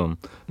 Cool.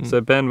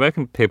 So, Ben, where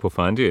can people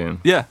find you?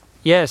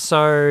 Yeah,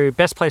 so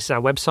best place is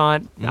our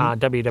website,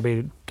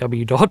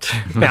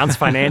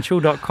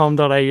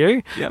 www.bouncefinancial.com.au.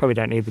 Yep. Probably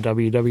don't need the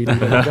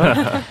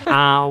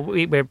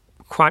www. We're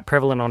quite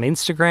prevalent on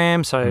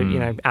Instagram, so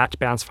at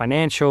Bounce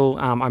Financial.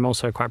 I'm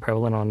also quite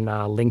prevalent on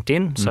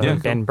LinkedIn, so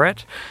Ben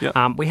Brett.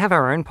 Yep. We have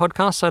our own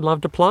podcast I'd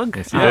love to plug.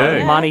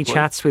 Yay. Money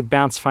Chats with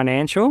Bounce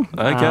Financial,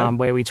 Okay.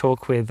 where we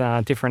talk with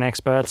different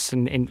experts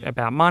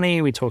about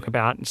money. We talk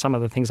about some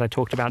of the things I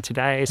talked about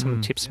today, some of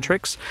the tips and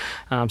tricks.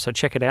 So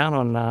check it out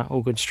on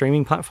all good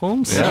streaming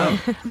platforms. Yeah.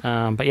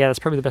 But that's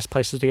probably the best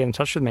places to get in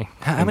touch with me.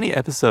 How many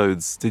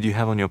episodes did you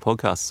have on your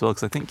podcast as well?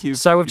 Because I think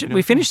So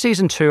we finished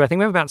season 2. I think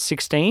we have about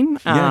 16.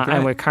 Yeah, great.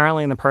 And we're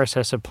currently in the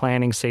process of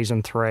planning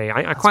season 3.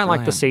 I quite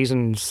like the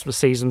season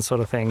sort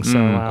of thing. So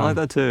I like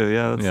that too.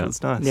 Yeah,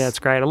 that's nice. Yeah, it's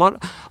great. A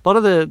lot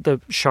of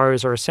the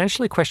shows are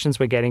essentially questions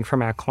we're getting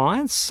from our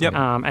clients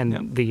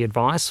and the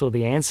advice or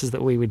the answers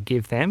that we would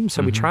give them.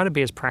 So we try to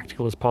be as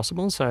practical as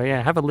possible. So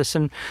yeah, have a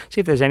listen,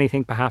 see if there's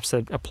anything perhaps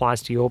that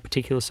applies to your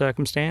particular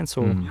circumstance,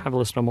 or have a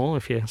listen to them all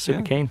if you're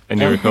super keen. And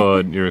you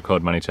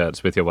record Money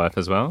Chats with your wife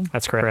as well?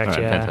 That's correct.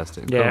 Right, yeah,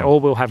 fantastic. Yeah, cool. or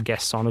we'll have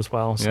guests on as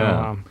well.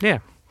 So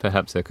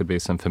Perhaps there could be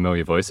some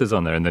familiar voices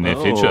on there in the near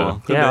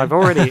future. Yeah, I've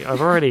already.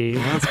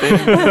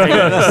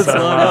 It's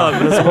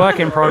a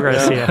work in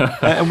progress here.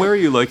 And where are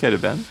you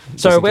located, Ben?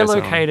 So we're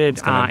located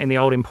in the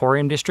old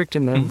Emporium district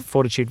in the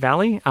Fortitude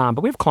Valley,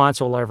 but we have clients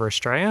all over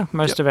Australia.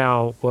 Most of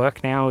our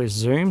work now is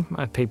Zoom.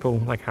 People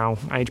like our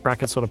age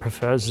bracket sort of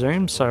prefers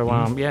Zoom. So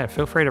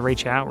feel free to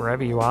reach out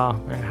wherever you are.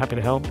 We're happy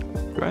to help.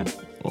 Great.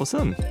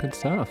 Awesome. Good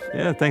stuff.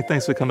 Yeah,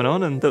 thanks for coming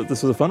on, and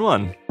this was a fun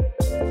one.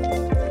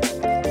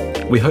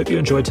 We hope you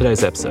enjoyed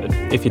today's episode.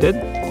 If you did,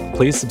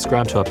 please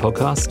subscribe to our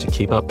podcast to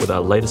keep up with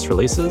our latest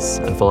releases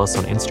and follow us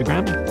on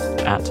Instagram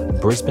at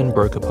Brisbane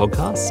Broker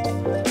Podcast.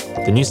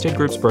 The Newstead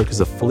Group's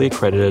brokers are fully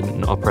accredited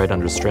and operate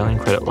under Australian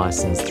Credit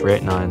Licence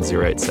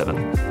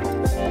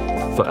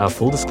 389087. For our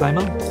full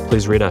disclaimer,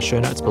 please read our show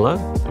notes below,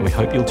 and we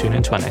hope you'll tune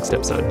in to our next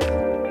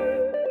episode.